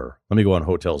the water. Let me go on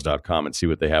Hotels.com and see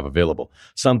what they have available.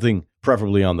 Something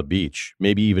preferably on the beach,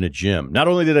 maybe even a gym. Not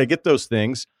only did I get those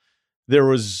things, there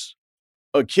was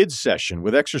a kids session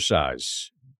with exercise,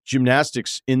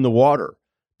 gymnastics in the water,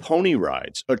 pony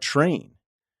rides, a train.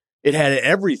 It had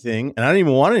everything, and I didn't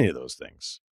even want any of those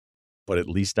things. But at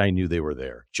least I knew they were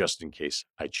there, just in case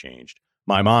I changed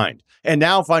my mind. And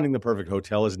now finding the perfect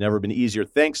hotel has never been easier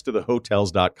thanks to the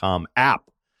Hotels.com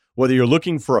app. Whether you're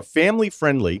looking for a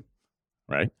family-friendly,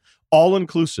 right,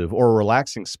 all-inclusive or a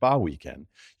relaxing spa weekend,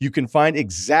 you can find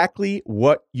exactly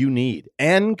what you need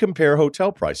and compare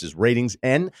hotel prices, ratings,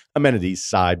 and amenities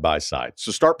side by side.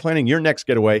 So start planning your next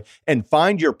getaway and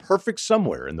find your perfect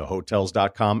somewhere in the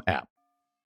Hotels.com app.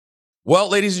 Well,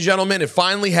 ladies and gentlemen, it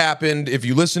finally happened. If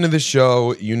you listen to this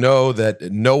show, you know that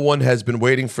no one has been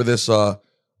waiting for this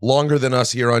longer than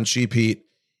us here on Cheap Heat.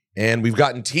 And we've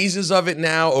gotten teases of it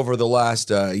now over the last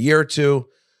year or two.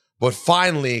 But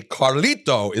finally,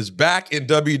 Carlito is back in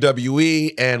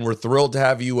WWE, and we're thrilled to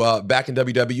have you back in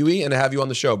WWE and to have you on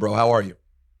the show, bro. How are you?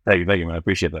 Thank you, man. I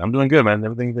appreciate that. I'm doing good, man.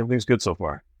 Everything's good so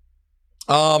far.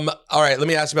 All right, let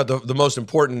me ask you about the most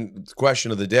important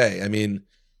question of the day. I mean,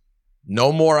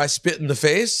 no more I spit in the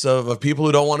face of people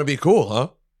who don't want to be cool, huh?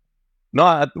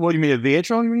 No, what do you mean? The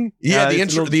intro, you mean? Yeah, the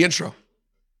intro.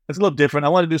 It's a little different. I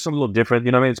want to do something a little different.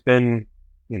 You know what I mean? It's been,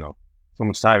 so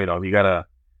much time, you got to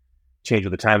change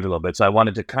with the times a little bit. So I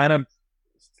wanted to kind of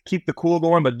keep the cool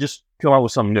going, but just come out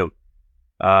with something new.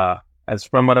 As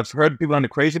from what I've heard, people aren't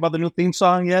crazy about the new theme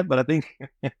song yet, but I think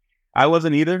I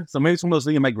wasn't either. So maybe some of those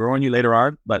things might grow on you later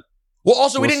on, but well,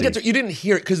 also, you didn't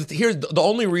hear it, because here's the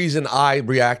only reason I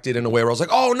reacted in a way where I was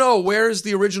like, oh no, where's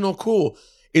the original cool?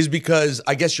 Is because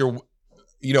I guess well,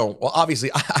 obviously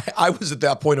I was at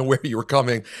that point of where you were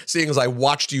coming, seeing as I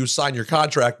watched you sign your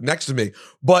contract next to me.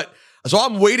 But so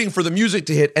I'm waiting for the music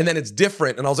to hit, and then it's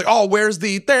different. And I was like, oh, where's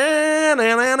the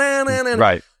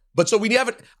right? But so we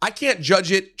haven't, I can't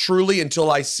judge it truly until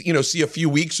I see a few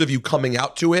weeks of you coming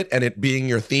out to it and it being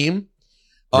your theme.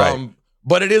 Right.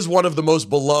 But it is one of the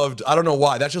most beloved. I don't know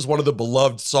why. That's just one of the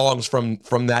beloved songs from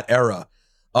that era.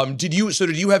 Did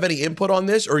you have any input on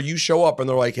this, or you show up and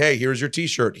they're like, "Hey, here's your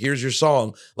T-shirt, here's your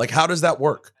song"? Like, how does that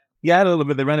work? Yeah, I had a little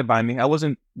bit. They ran it by me.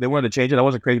 They wanted to change it. I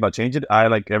wasn't crazy about changing it. I,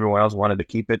 like everyone else, wanted to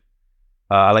keep it.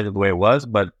 I liked it the way it was,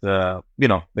 but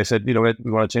they said, we want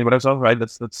to change whatever. So, right,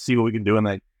 let's see what we can do. And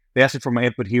they asked me for my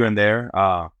input here and there.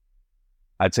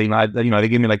 I'd say, they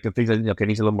give me like the things that, okay,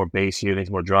 needs a little more bass here, needs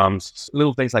more drums,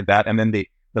 little things like that. And then the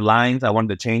lines, I wanted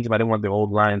to change them. I didn't want the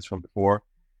old lines from before.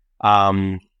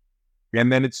 And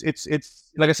then it's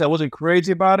like I said, I wasn't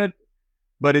crazy about it,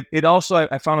 but it also,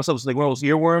 I found myself like one of those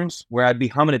earworms where I'd be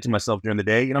humming it to myself during the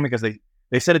day, because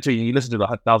they said it to you and you listen to it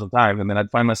 1,000 times, and then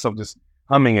I'd find myself just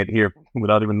humming it here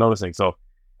without even noticing. So,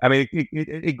 I mean,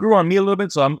 it grew on me a little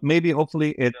bit. So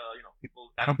hopefully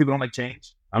people don't like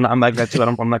change. I'm like that too.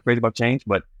 I'm not crazy about change,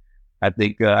 but I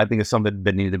think it's something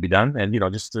that needed to be done, and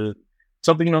just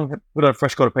something, put a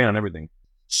fresh coat of paint on everything.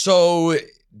 So,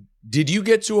 did you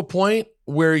get to a point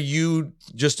where you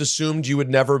just assumed you would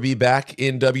never be back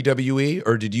in WWE,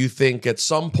 or did you think at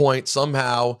some point,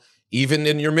 somehow, even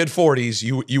in your mid-40s,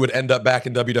 you would end up back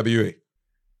in WWE?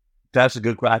 That's a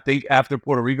good question. I think after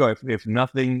Puerto Rico, if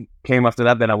nothing came after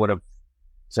that, then I would have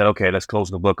said, okay, let's close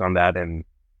the book on that and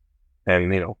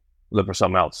look for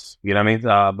something else. You know what I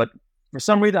mean? But for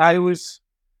some reason,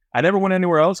 I never went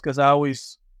anywhere else because I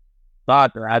always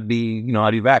thought that I'd be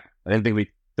back. I didn't think it'd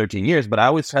be 13 years, but I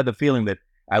always had the feeling that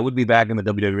I would be back in the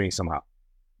WWE somehow.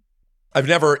 I've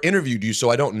never interviewed you, so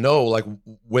I don't know, like,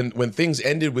 when things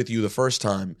ended with you the first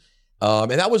time,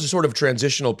 and that was a sort of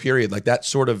transitional period, like that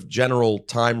sort of general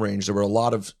time range. There were a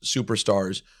lot of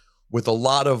superstars with a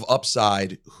lot of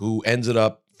upside who ended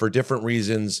up, for different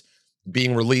reasons,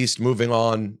 being released, moving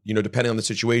on, depending on the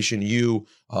situation. You,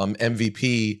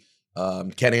 MVP,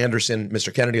 Ken Anderson,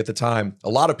 Mr. Kennedy at the time, a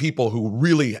lot of people who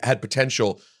really had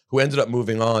potential who ended up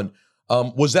moving on.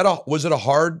 Was it a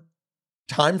hard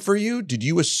time for you? Did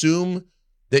you assume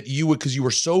that you would, because you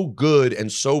were so good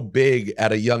and so big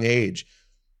at a young age,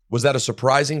 was that a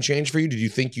surprising change for you? Did you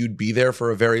think you'd be there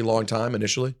for a very long time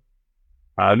initially?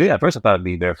 Yeah, at first I thought I'd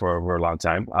be there for a very long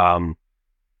time.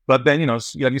 But then,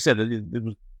 like you said,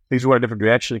 things were a different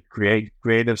direction.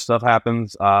 Creative stuff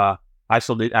happens. I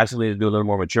still need to do a little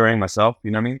more maturing myself.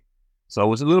 You know what I mean? So it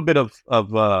was a little bit of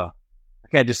I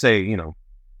can't just say,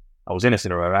 I was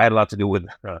innocent or whatever. I had a lot to do with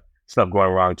stuff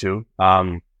going wrong too.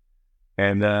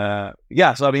 And so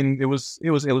I mean, it was.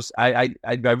 I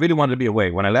really wanted to be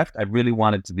away. When I left, I really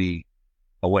wanted to be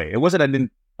away. It wasn't. I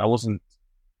didn't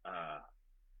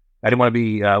want to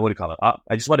be. What do you call it?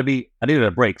 I just wanted to be. I needed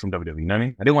a break from WWE. You know what I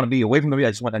mean? I didn't want to be away from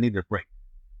WWE. I needed a break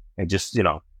and just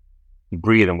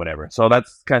breathe and whatever. So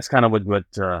that's kind of what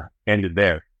ended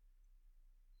there.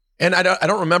 And I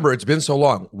don't remember. It's been so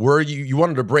long. Were you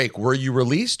wanted a break? Were you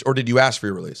released or did you ask for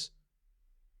your release?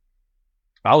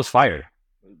 I was fired.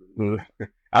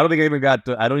 I don't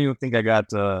think I got.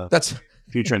 That's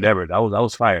future endeavor. I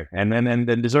was fired, and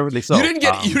then deservedly so. You didn't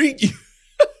get.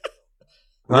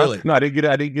 Really? No, I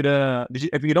didn't get a.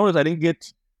 If you notice, I didn't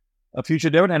get a future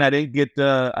endeavor, and I didn't get.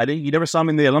 You never saw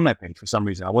me in the alumni page for some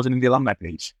reason. I wasn't in the alumni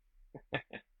page.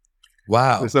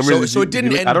 Wow. So it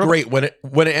didn't end great when it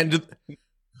ended.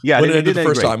 Yeah, when it ended the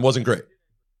first time, wasn't great.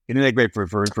 It didn't end great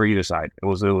for either side. It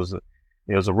was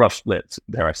a rough split,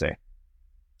 dare I say.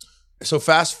 So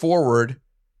fast forward,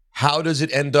 how does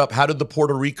it end up? How did the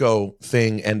Puerto Rico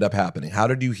thing end up happening? How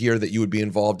did you hear that you would be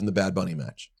involved in the Bad Bunny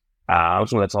match?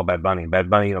 That's all Bad Bunny. Bad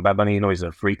Bunny, he's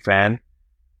a freak fan.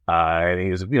 And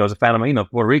he was, a fan of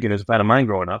Puerto Rican. He was a fan of mine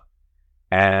growing up.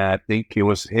 And I think it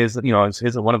was his,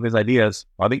 one of his ideas.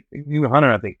 I think even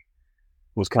Hunter,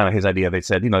 was kind of his idea. They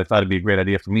said, they thought it'd be a great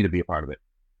idea for me to be a part of it.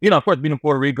 Of course, being in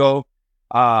Puerto Rico,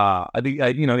 I think,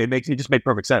 it just made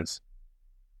perfect sense.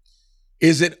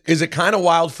 Is it kind of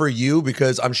wild for you?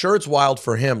 Because I'm sure it's wild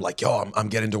for him. Like, I'm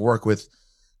getting to work with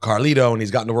Carlito, and he's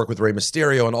gotten to work with Rey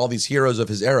Mysterio and all these heroes of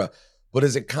his era. But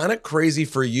is it kind of crazy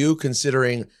for you,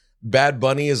 considering Bad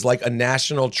Bunny is like a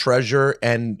national treasure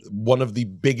and one of the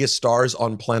biggest stars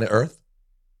on planet Earth?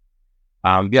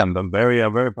 I'm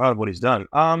very proud of what he's done.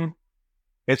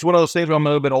 It's one of those things where I'm a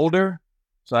little bit older,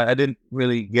 so I didn't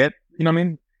really get, you know what I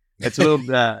mean? It's a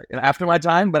little after my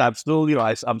time, but I'm still,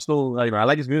 I'm still, I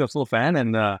like his music. I'm still a fan,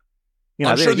 and I'm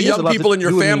sure the young people in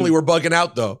your family were bugging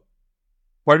out, though.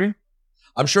 Pardon me?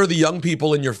 I'm sure the young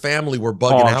people in your family were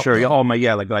bugging out. Sure. Though. Oh my,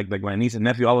 yeah, like my niece and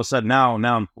nephew. All of a sudden, now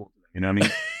I'm cool. You know what I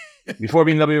mean? Before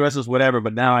being WWE wrestlers, whatever,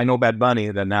 but now I know Bad Bunny.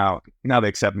 That now they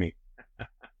accept me.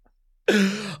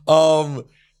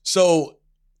 So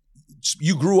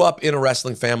you grew up in a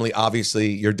wrestling family.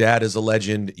 Obviously, your dad is a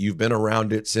legend. You've been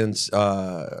around it since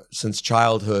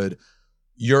childhood.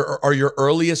 Are your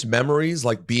earliest memories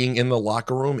like being in the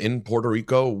locker room in Puerto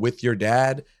Rico with your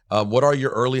dad? What are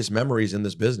your earliest memories in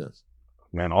this business?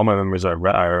 Man, all my memories are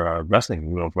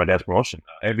wrestling. For my dad's promotion.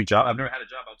 Every job I've never had a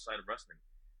job outside of wrestling.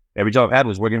 Every job I've had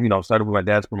was working. Started with my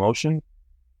dad's promotion.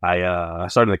 I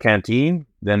started in the canteen,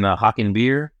 then hockey and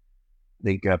beer.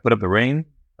 They put up the ring.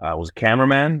 I was a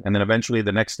cameraman, and then eventually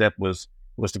the next step was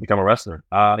to become a wrestler.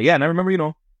 And I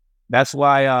remember, that's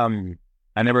why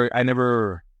I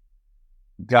never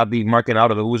got the market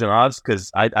out of the Who's and Odds,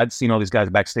 because I'd seen all these guys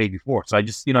backstage before. So I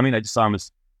just, I just saw them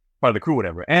as part of the crew,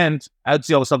 whatever. And I'd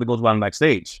see all the stuff that goes on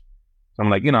backstage. So I'm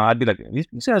like, I'd be like,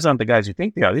 these guys aren't the guys you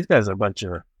think they are. These guys are a bunch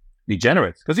of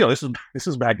degenerates. Because, this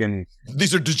is back in...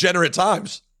 These are degenerate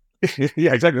times.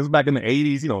 Yeah, exactly. This is back in the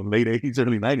 80s, late 80s,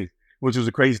 early 90s, which was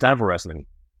a crazy time for wrestling.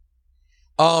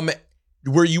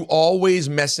 Were you always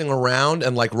messing around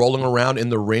and like rolling around in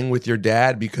the ring with your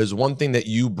dad? Because one thing that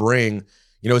you bring,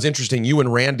 it's interesting. You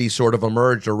and Randy sort of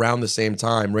emerged around the same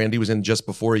time. Randy was in just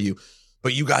before you,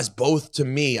 but you guys both, to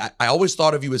me, I always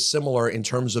thought of you as similar in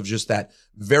terms of just that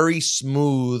very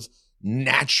smooth,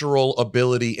 natural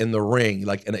ability in the ring.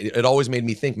 Like, and it always made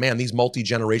me think, man, these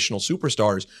multi-generational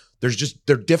superstars,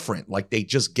 they're different. Like they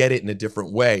just get it in a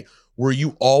different way. Were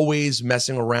you always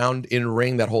messing around in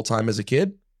ring that whole time as a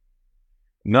kid?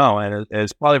 No, and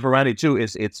it's probably for Randy too.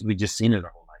 We just seen it our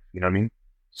whole life. You know what I mean?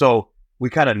 So we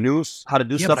kind of knew how to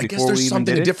do stuff but I before guess there's we even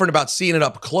something did it. different about seeing it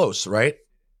up close, right?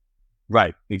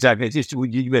 Right, exactly. It's just we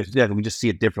just see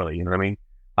it differently. You know what I mean?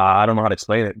 I don't know how to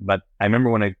explain it, but I remember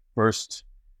when I first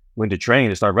went to train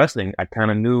to start wrestling, I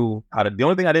kind of knew how to. The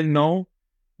only thing I didn't know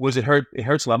was it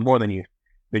hurts a lot more than you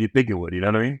think it would. You know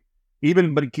what I mean? And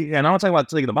I'm not talking about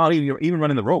taking the ball, even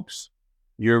running the ropes.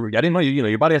 I didn't know,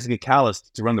 your body has to get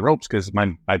calloused to run the ropes because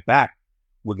my back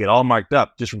would get all marked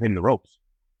up just from hitting the ropes.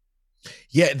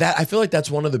 Yeah, I feel like that's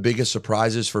one of the biggest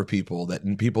surprises for people, that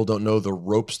people don't know the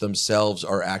ropes themselves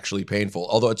are actually painful.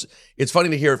 Although it's funny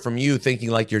to hear it from you,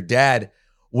 thinking like your dad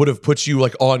would have put you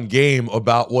like on game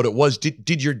about what it was.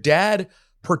 Did your dad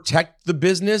protect the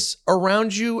business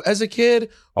around you as a kid,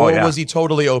 or was he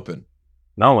totally open?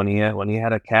 No, when he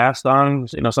had a cast on,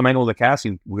 some angle of the cast,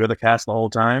 we were the cast the whole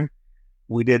time.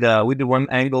 We did one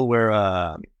angle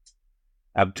where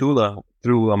Abdullah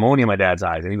threw ammonia in my dad's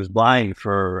eyes, and he was blind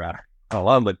for how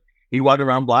long, but he walked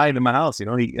around blind in my house.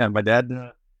 My dad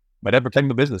protected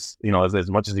the business, as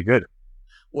much as he could.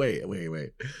 Wait.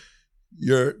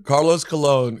 Your Carlos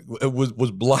Colon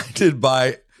was blinded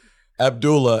by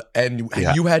Abdullah, and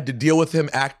you had to deal with him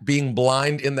being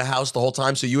blind in the house the whole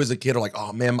time. So you as a kid are like,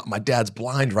 oh man, my dad's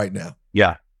blind right now.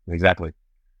 Yeah, exactly.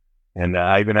 And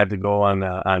I even had to go on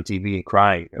TV and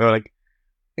cry. Or like,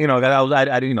 you know, that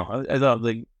I didn't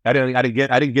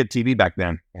get TV back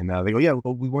then. And they go, yeah,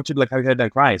 well, we want you to like how you had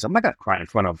that cry. So I'm not gonna cry in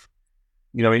front of,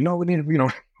 we need, they're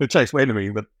trying to explain to me,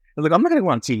 but I was like, I'm not gonna go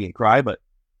on TV and cry, but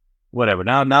whatever.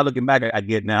 Now looking back, I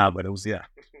get now, but it was like,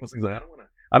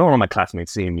 I don't want my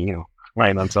classmates seeing me,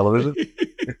 crying on television.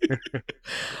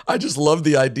 I just love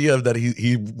the idea of that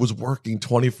he was working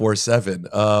 24/7.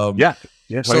 Yeah,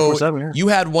 24/7. So you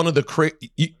had one of the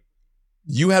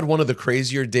you had one of the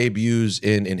crazier debuts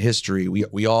in history.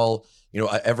 We all,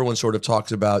 everyone sort of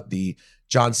talks about the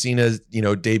John Cena,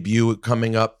 debut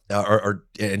coming up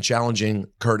and challenging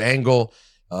Kurt Angle,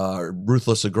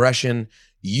 ruthless aggression.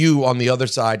 You on the other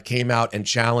side came out and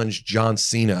challenged John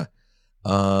Cena.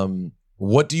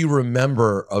 What do you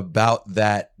remember about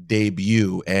that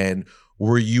debut? And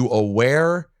were you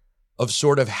aware of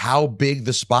sort of how big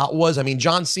the spot was? I mean,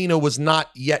 John Cena was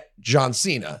not yet John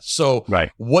Cena. So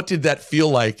what did that feel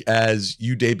like as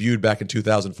you debuted back in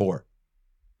 2004?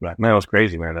 Right, man, it was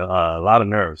crazy, man. A lot of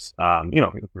nerves.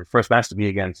 Your first match to be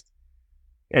against.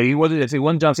 Yeah, he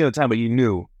wasn't John Cena at the time, but you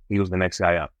knew he was the next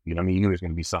guy up. You knew he was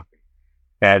going to be something.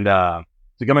 And to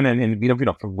come in and beat him,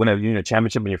 win a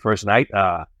championship in your first night,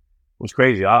 was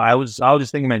crazy. I was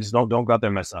just thinking, man, just don't go out there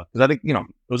and mess up. Because I think, there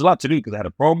was a lot to do because I had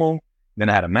a promo, then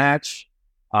I had a match.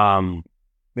 Then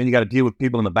you got to deal with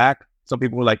people in the back. Some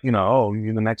people were like, oh,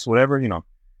 you're the next whatever,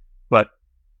 But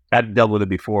I'd dealt with it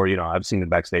before, I've seen it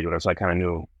backstage, whatever, so I kind of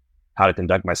knew how to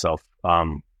conduct myself.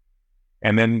 And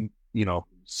then,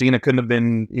 Cena couldn't have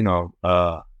been,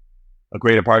 a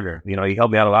greater partner. He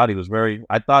helped me out a lot. He was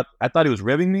I thought he was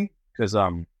ribbing me because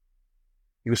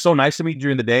he was so nice to me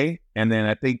during the day. And then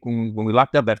I think when we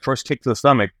locked up, that first kick to the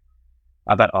stomach,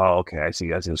 I thought, oh, okay, I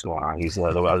see what's going on. He's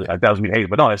I thought I was being hated,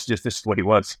 but no, this is what he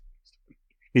was.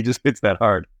 He just hits that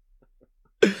hard.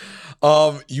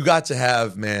 You got to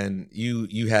have, man,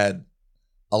 you had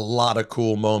a lot of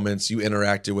cool moments. You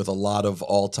interacted with a lot of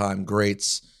all-time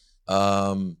greats.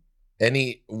 I'll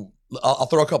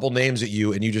throw a couple names at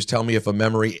you, and you just tell me if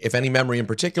any memory in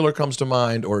particular comes to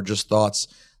mind, or just thoughts.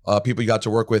 People you got to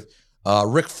work with.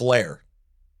 Ric Flair.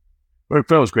 Ric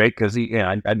Flair was great because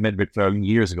I'd met Ric Flair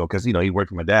years ago because he worked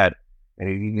for my dad, and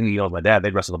he knew my dad.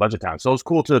 They'd wrestled a bunch of times, so it was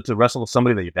cool to wrestle with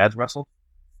somebody that your dad's wrestled.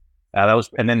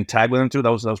 And then tag with him too.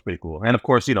 That was pretty cool. And of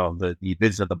course, the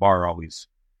visits at the bar are always.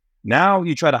 Now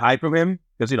you try to hide from him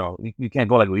because you can't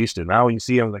go like we used to. Now when you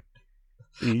see him, like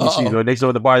you see they go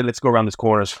to the bar. Let's go around this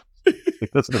corner.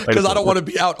 Because I don't want to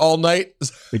be out all night.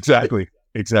 Exactly.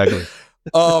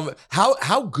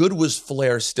 How good was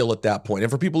Flair still at that point?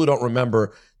 And for people who don't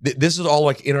remember, this is all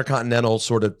like Intercontinental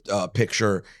sort of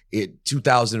picture,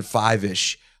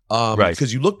 2005-ish.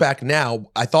 Because you look back now,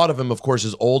 I thought of him, of course,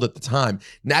 as old at the time.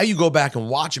 Now you go back and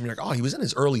watch him, you're like, oh, he was in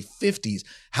his early 50s.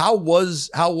 How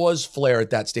was Flair at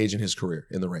that stage in his career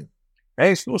in the ring?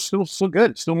 Hey, still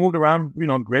good. Still moved around,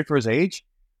 great for his age.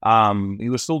 He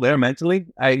was still there mentally.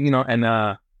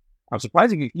 I'm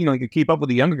surprised he could keep up with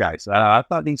the younger guys. I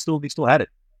thought he still had it.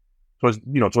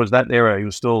 Towards that era, he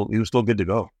was still good to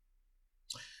go.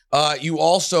 You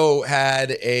also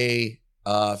had a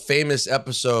famous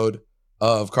episode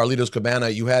of Carlito's Cabana.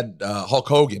 You had Hulk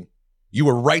Hogan. You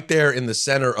were right there in the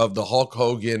center of the Hulk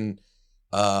Hogan,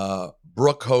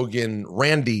 Brooke Hogan,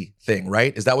 Randy thing,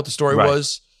 right? Is that what the story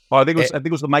was? Oh, I think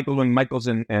it was the Michaels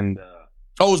and it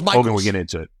was Michaels. Hogan were getting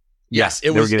into it. Yes, they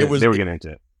were getting into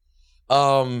it.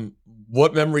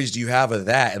 What memories do you have of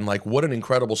that? And like, what an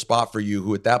incredible spot for you,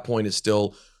 who at that point is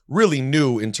still really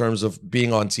new in terms of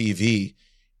being on TV.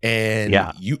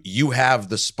 And you have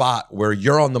the spot where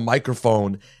you're on the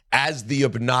microphone as the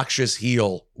obnoxious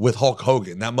heel with Hulk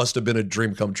Hogan. That must have been a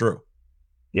dream come true.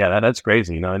 Yeah, that's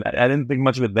crazy. I didn't think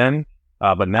much of it then,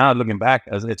 but now looking back,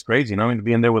 it's crazy. To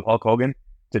be in there with Hulk Hogan,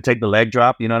 to take the leg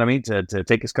drop, to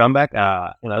take his comeback.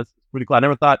 It's pretty cool. I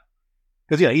never thought,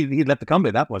 because he left the company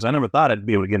at that point, so I never thought I'd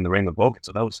be able to get in the ring with Hogan.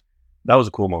 So that was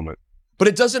a cool moment. But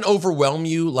it doesn't overwhelm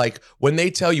you, like when they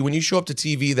tell you, when you show up to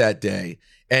TV that day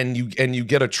and you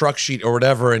get a truck sheet or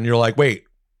whatever, and you're like, wait,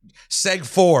 Seg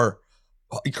 4,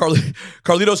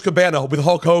 Carlito's Cabana with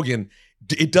Hulk Hogan.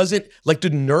 It doesn't, like, do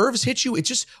nerves hit you? It's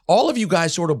just, all of you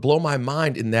guys sort of blow my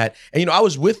mind in that. And I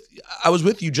was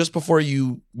with you just before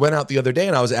you went out the other day,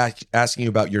 and I was asking you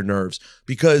about your nerves,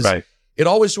 because it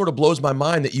always sort of blows my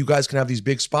mind that you guys can have these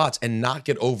big spots and not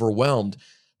get overwhelmed.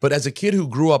 But as a kid who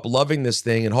grew up loving this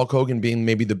thing, and Hulk Hogan being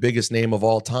maybe the biggest name of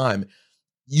all time,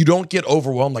 you don't get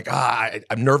overwhelmed like,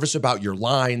 I'm nervous about your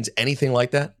lines, anything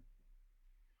like that?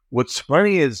 What's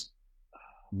funny is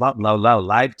about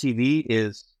live TV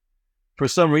is, for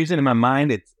some reason in my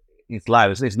mind, it's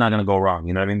live. It's not going to go wrong.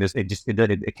 You know what I mean?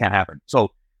 It can't happen.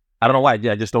 So I don't know why. I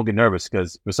just don't get nervous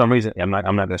because for some reason I'm not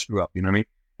going to screw up. You know what I mean?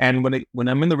 And when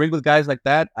I'm in the ring with guys like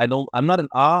that, I'm not in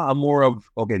awe. I'm more of,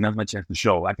 okay, now's my chance to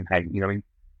show. I can hang. You know what I mean?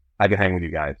 I can hang with you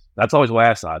guys. That's always why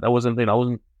I saw it. I wasn't.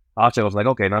 I was like,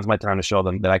 okay, now's my time to show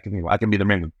them that I can be in the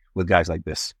ring with guys like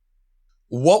this.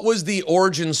 What was the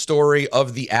origin story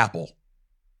of the apple?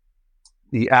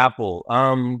 The apple.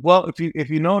 Well, if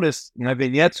you notice, my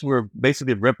vignettes were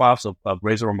basically ripoffs of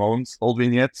Razor Ramon's old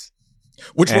vignettes,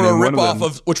 which were a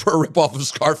ripoff of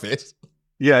Scarface.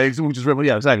 Yeah, which is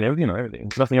exactly.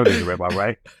 Everything. Nothing everything's a ripoff,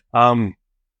 right?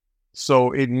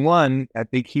 So in one, I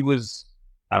think he was,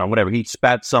 I don't know, whatever. He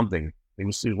spat something. He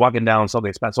was walking down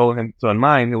something. Spat. So in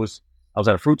mine, I was at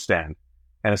a fruit stand,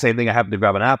 and the same thing. I happened to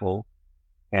grab an apple,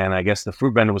 and I guess the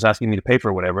fruit vendor was asking me to pay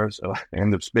for whatever. So I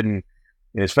ended up spitting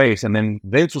in his face, and then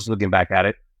Vince was looking back at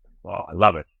it. Oh, I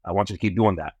love it. I want you to keep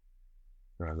doing that.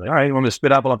 And I was like, all right, you want me to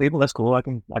spit apple on people? That's cool. I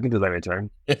can do that in return.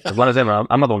 As long as I'm not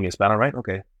the one getting spat on, right?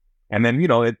 Okay. And then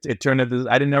it turned into,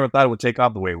 I never thought it would take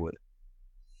off the way it would.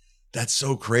 That's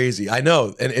so crazy. I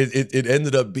know, and it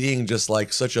ended up being just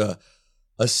like such a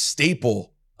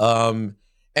staple.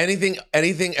 Anything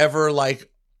ever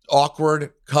like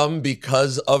awkward come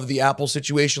because of the apple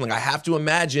situation? Like, I have to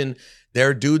imagine there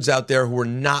are dudes out there who are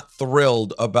not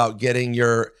thrilled about getting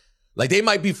they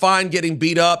might be fine getting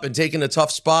beat up and taking a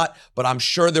tough spot, but I'm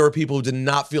sure there were people who did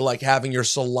not feel like having your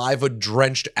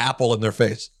saliva-drenched apple in their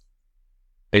face.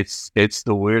 It's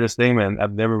the weirdest thing, man.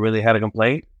 I've never really had a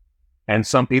complaint. And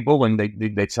some people, when they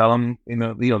tell them,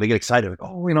 they get excited. Like,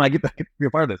 oh, I get to be a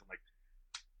part of this. I'm like,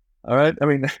 all right. I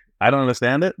mean, I don't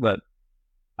understand it, but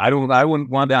I wouldn't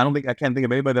want that. I can't think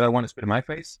of anybody that I want to spit in my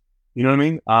face. You know what I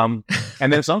mean?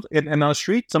 And then and on the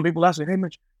street, some people ask me, hey,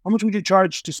 Mitch, how much would you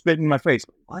charge to spit in my face?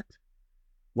 What?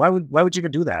 Why would you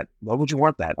do that? Why would you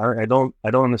want that? I don't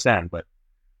understand, but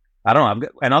I don't know.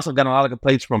 And also I've gotten a lot of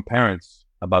complaints from parents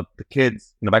about the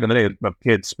kids, back in the day, about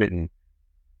kids spitting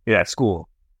at school.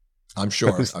 I'm sure.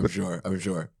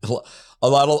 A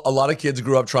lot of kids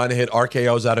grew up trying to hit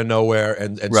RKOs out of nowhere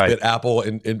and right. spit apples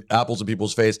in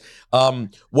people's face.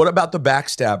 What about the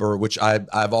backstabber, which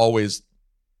I've always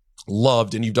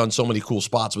loved, and you've done so many cool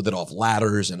spots with it off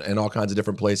ladders and all kinds of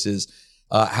different places.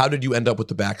 How did you end up with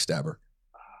the backstabber?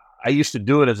 I used to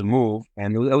do it as a move,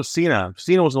 and it was Cena.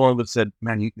 Cena was the one that said,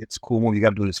 man, it's a cool move. You got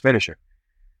to do this finisher.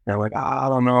 And I'm like, I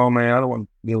don't know, man. I don't want to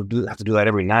be able to have to do that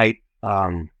every night.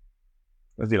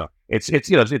 It's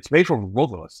painful for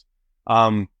both of us.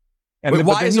 Why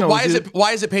is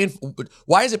it painful?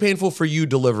 Why is it painful for you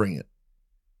delivering it?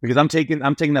 Because I'm taking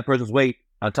that person's weight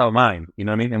on top of mine. You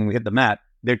know what I mean? And when we hit the mat,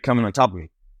 they're coming on top of me.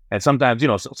 And sometimes,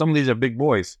 some of these are big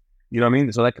boys. You know what I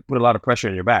mean? So that could put a lot of pressure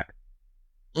in your back.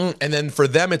 And then for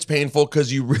them, it's painful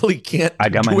because you really can't. I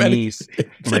got my knees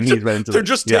right into They're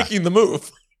just taking the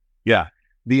move. Yeah.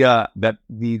 That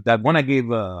one I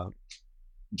gave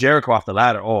Jericho off the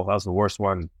ladder. Oh, that was the worst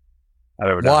one I've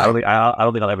ever done. I don't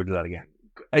think I'll ever do that again.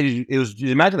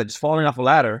 Imagine that, just falling off a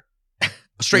ladder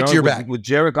straight to your back with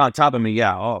Jericho on top of me.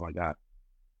 Yeah. Oh my God,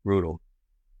 brutal.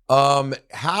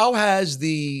 How has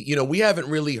we haven't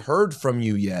really heard from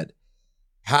you yet.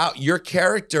 How your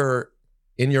character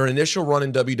in your initial run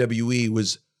in WWE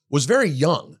was very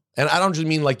young. And I don't just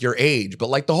mean like your age, but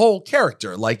like the whole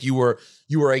character. Like you were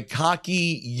a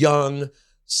cocky, young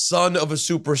son of a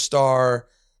superstar.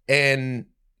 And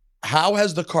how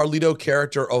has the Carlito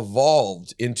character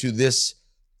evolved into this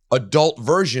adult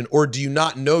version? Or do you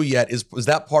not know yet? Is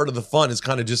that part of the fun, is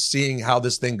kind of just seeing how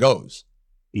this thing goes?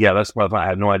 Yeah, that's part of the fun. I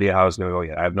have no idea how it's going to go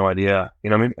yet. I have no idea. You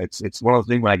know what I mean? It's one of those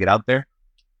things when I get out there,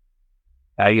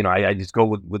 I just go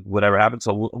with whatever happens.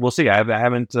 So we'll see. I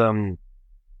haven't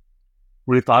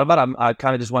really thought about it. I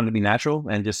kind of just wanted to be natural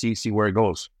and just see where it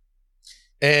goes.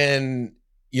 And,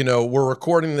 we're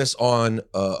recording this on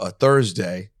a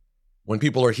Thursday. When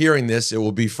people are hearing this, it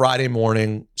will be Friday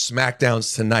morning.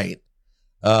 SmackDown's tonight.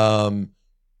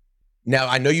 Now,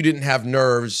 I know you didn't have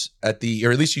nerves or at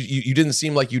least you didn't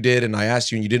seem like you did, and I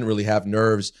asked you, and you didn't really have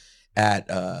nerves at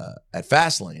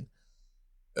Fastlane.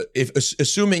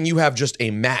 Assuming you have just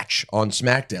a match on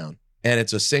SmackDown, and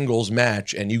it's a singles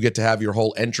match, and you get to have your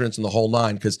whole entrance and the whole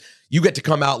nine, because you get to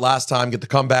come out last time, get the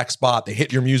comeback spot, they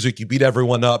hit your music, you beat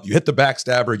everyone up, you hit the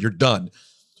backstabber, you're done.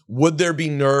 Would there be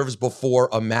nerves before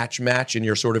a match in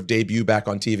your sort of debut back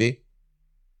on TV?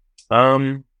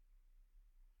 Probably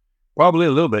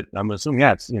a little bit. I'm assuming,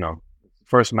 it's,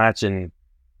 first match since,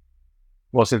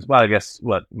 I guess,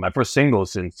 my first single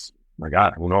since my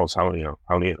God, who knows how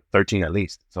many 13 at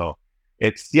least. So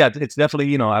it's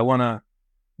definitely, I want to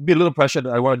be a little pressured.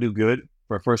 I want to do good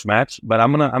for a first match, but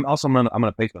I'm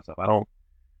gonna pace myself. I don't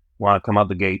want to come out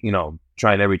the gate,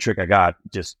 trying every trick I got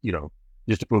just to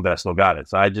prove that I still got it.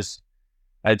 So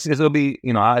it'll be,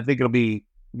 I think it'll be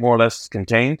more or less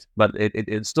contained, but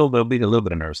it still, there'll be a little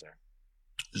bit of nerves there.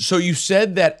 So you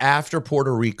said that after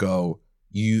Puerto Rico,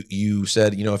 you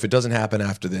said, if it doesn't happen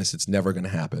after this, it's never going to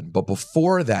happen. But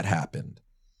before that happened,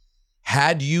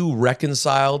 had you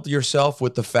reconciled yourself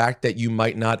with the fact that you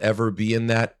might not ever be in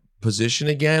that position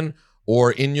again?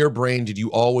 Or in your brain, did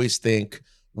you always think,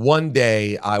 one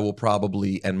day I will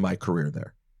probably end my career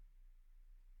there?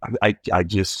 I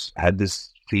just had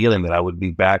this feeling that I would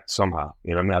be back somehow.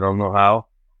 I don't know how.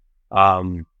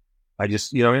 I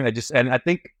just, and I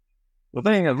think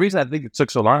the reason I think it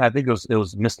took so long, I think it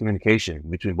was miscommunication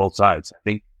between both sides. I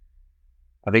think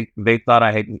they thought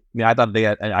I thought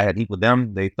I had heat with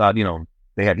them. They thought,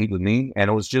 they had heat with me, and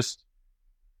it was just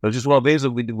one of those days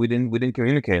that we didn't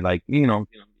communicate. Like,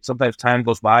 sometimes time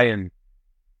goes by and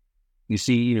you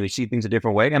see things a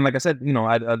different way. And like I said,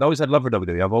 I'd always had love for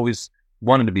WWE. I've always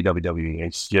wanted to be WWE.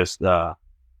 It's just, I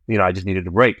just needed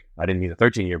a break. I didn't need a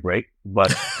 13-year break, but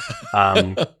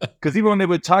because even when they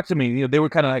would talk to me, they were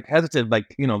kind of like hesitant,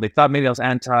 like, they thought maybe I was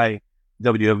anti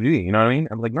WWE. You know what I mean?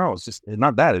 I'm like, no, it's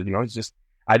not that. It's just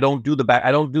I don't do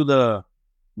the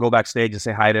go backstage and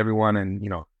say hi to everyone, and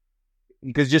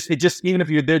because even if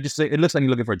you're there, just say it looks like you're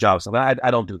looking for a job. So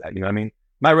I don't do that. You know what I mean?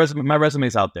 My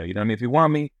resume's out there. You know what I mean? If you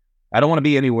want me, I don't want to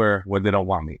be anywhere where they don't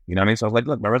want me. You know what I mean? So I was like,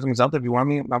 look, my resume's out there. If you want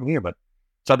me, I'm here. But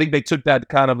so I think they took that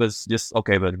kind of as just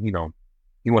okay, but he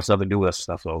wants nothing to do with us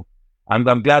stuff. So I'm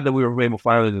glad that we were able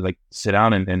finally to like sit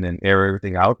down and air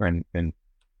everything out and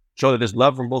show that there's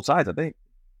love from both sides. I think.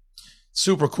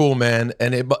 Super cool, man.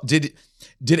 And did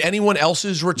anyone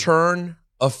else's return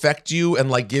affect you and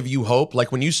like give you hope?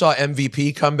 Like when you saw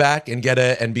MVP come back and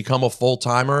and become a full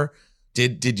timer,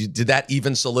 did that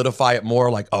even solidify it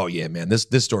more? Like, oh yeah, man, this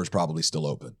store's probably still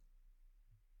open.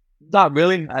 Not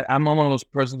really. I'm one of those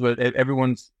persons where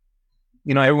everyone's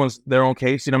their own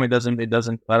case. I don't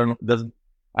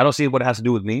see what it has to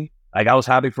do with me. Like I was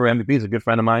happy for MVP. He's a good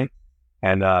friend of mine,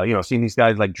 and seeing these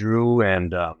guys like Drew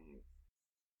and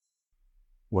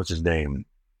what's his name,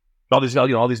 all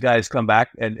these guys come back,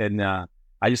 and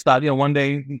I just thought, one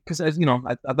day, because I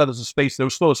thought there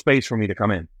was still a space for me to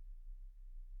come in.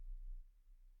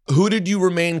 Who did you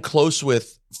remain close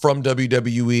with from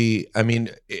WWE? I mean,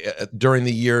 during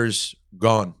the years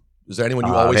gone, is there anyone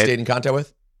you always stayed in contact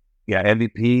with? Yeah,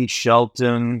 MVP,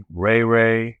 Shelton,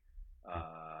 Ray,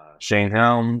 Shane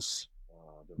Helms,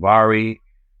 Davari,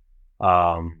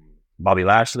 Bobby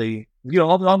Lashley. A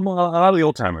lot of the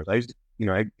old timers. I used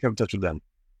to, I kept in touch with them.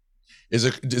 Is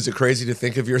it crazy to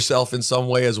think of yourself in some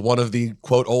way as one of the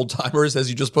quote old timers, as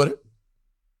you just put it?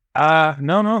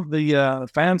 No. The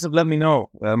fans have let me know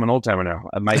I'm an old timer now.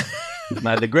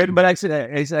 But actually,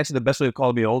 it's actually the best way to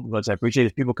call me old. But I appreciate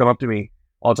it. People come up to me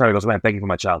all the time and goes, "Man, thank you for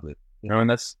my childhood." And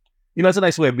that's that's a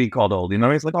nice way of being called old.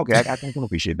 It's like, okay, I can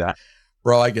appreciate that.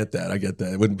 Bro, I get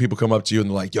that. When people come up to you and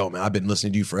they're like, "Yo, man, I've been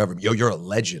listening to you forever. Yo, you're a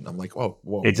legend." I'm like,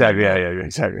 whoa. Exactly. Yeah,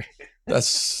 exactly.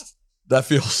 That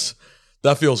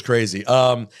feels crazy.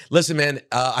 Listen, man,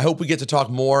 I hope we get to talk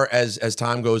more as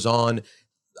time goes on.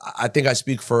 I think I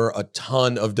speak for a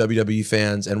ton of WWE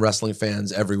fans and wrestling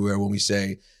fans everywhere when we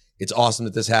say it's awesome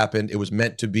that this happened. It was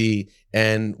meant to be,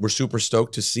 and we're super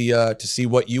stoked to see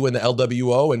what you and the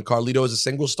LWO and Carlito as a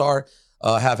single star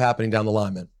have happening down the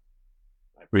line, man.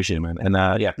 I appreciate it, man. And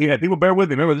people bear with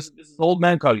me. Remember, this is old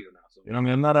man Carlito now. So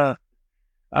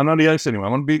I'm not a youngster anymore.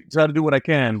 I'm gonna try to do what I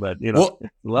can, but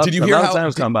did you hear how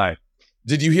times come by?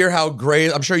 Did you hear how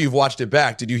Graves, I'm sure you've watched it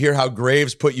back, did you hear how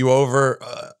Graves put you over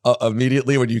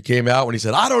immediately when you came out, when he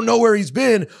said, "I don't know where he's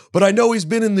been, but I know he's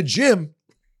been in the gym"?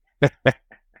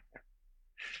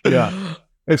 Yeah.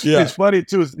 It's funny,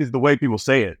 too, is the way people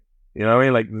say it. You know what I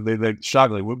mean? Like, they're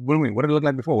shocked. Like, what do you mean? What did it look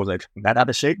like before? Was like that out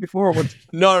of shape before? Or what?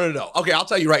 No. Okay, I'll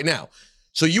tell you right now.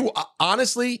 So you,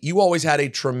 honestly, you always had a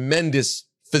tremendous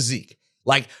physique.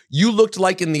 Like, you looked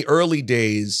like in the early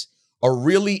days, a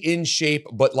really in shape,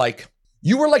 but like,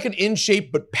 you were like an in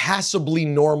shape but passably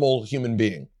normal human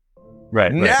being.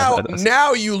 Right.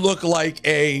 Now you look like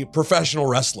a professional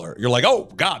wrestler. You're like, oh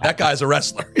God, that guy's a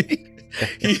wrestler.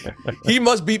 he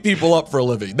must beat people up for a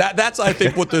living. That's I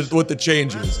think what the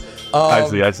change is.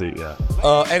 I see. Yeah.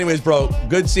 Anyways, bro,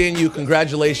 good seeing you.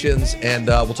 Congratulations, and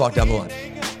we'll talk down the line.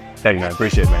 Thank you, man.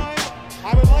 Appreciate it, man.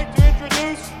 I would like to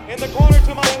introduce in the corner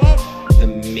to my left, the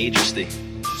Majesty.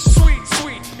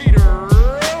 Sweet Peter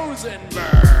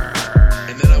Rosenberg.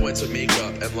 And then I went went to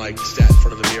makeup and like sat in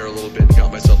front of the mirror a little bit and got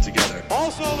myself together.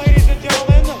 Also, ladies and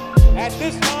gentlemen, at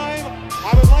this time,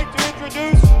 I would like to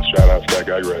introduce... Shout out to that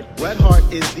guy, Greg. Bret Hart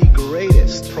is the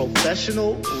greatest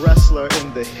professional wrestler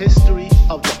in the history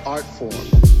of the art form.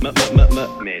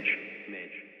 Midge.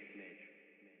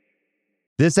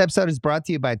 This episode is brought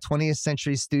to you by 20th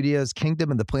Century Studios'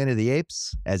 Kingdom of the Planet of the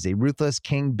Apes. As a ruthless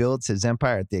king builds his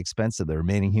empire at the expense of the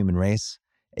remaining human race,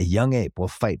 a young ape will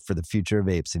fight for the future of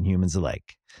apes and humans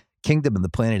alike. Kingdom of the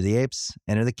Planet of the Apes.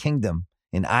 Enter the kingdom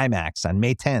in IMAX on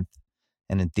May 10th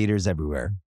and in theaters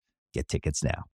everywhere. Get tickets now.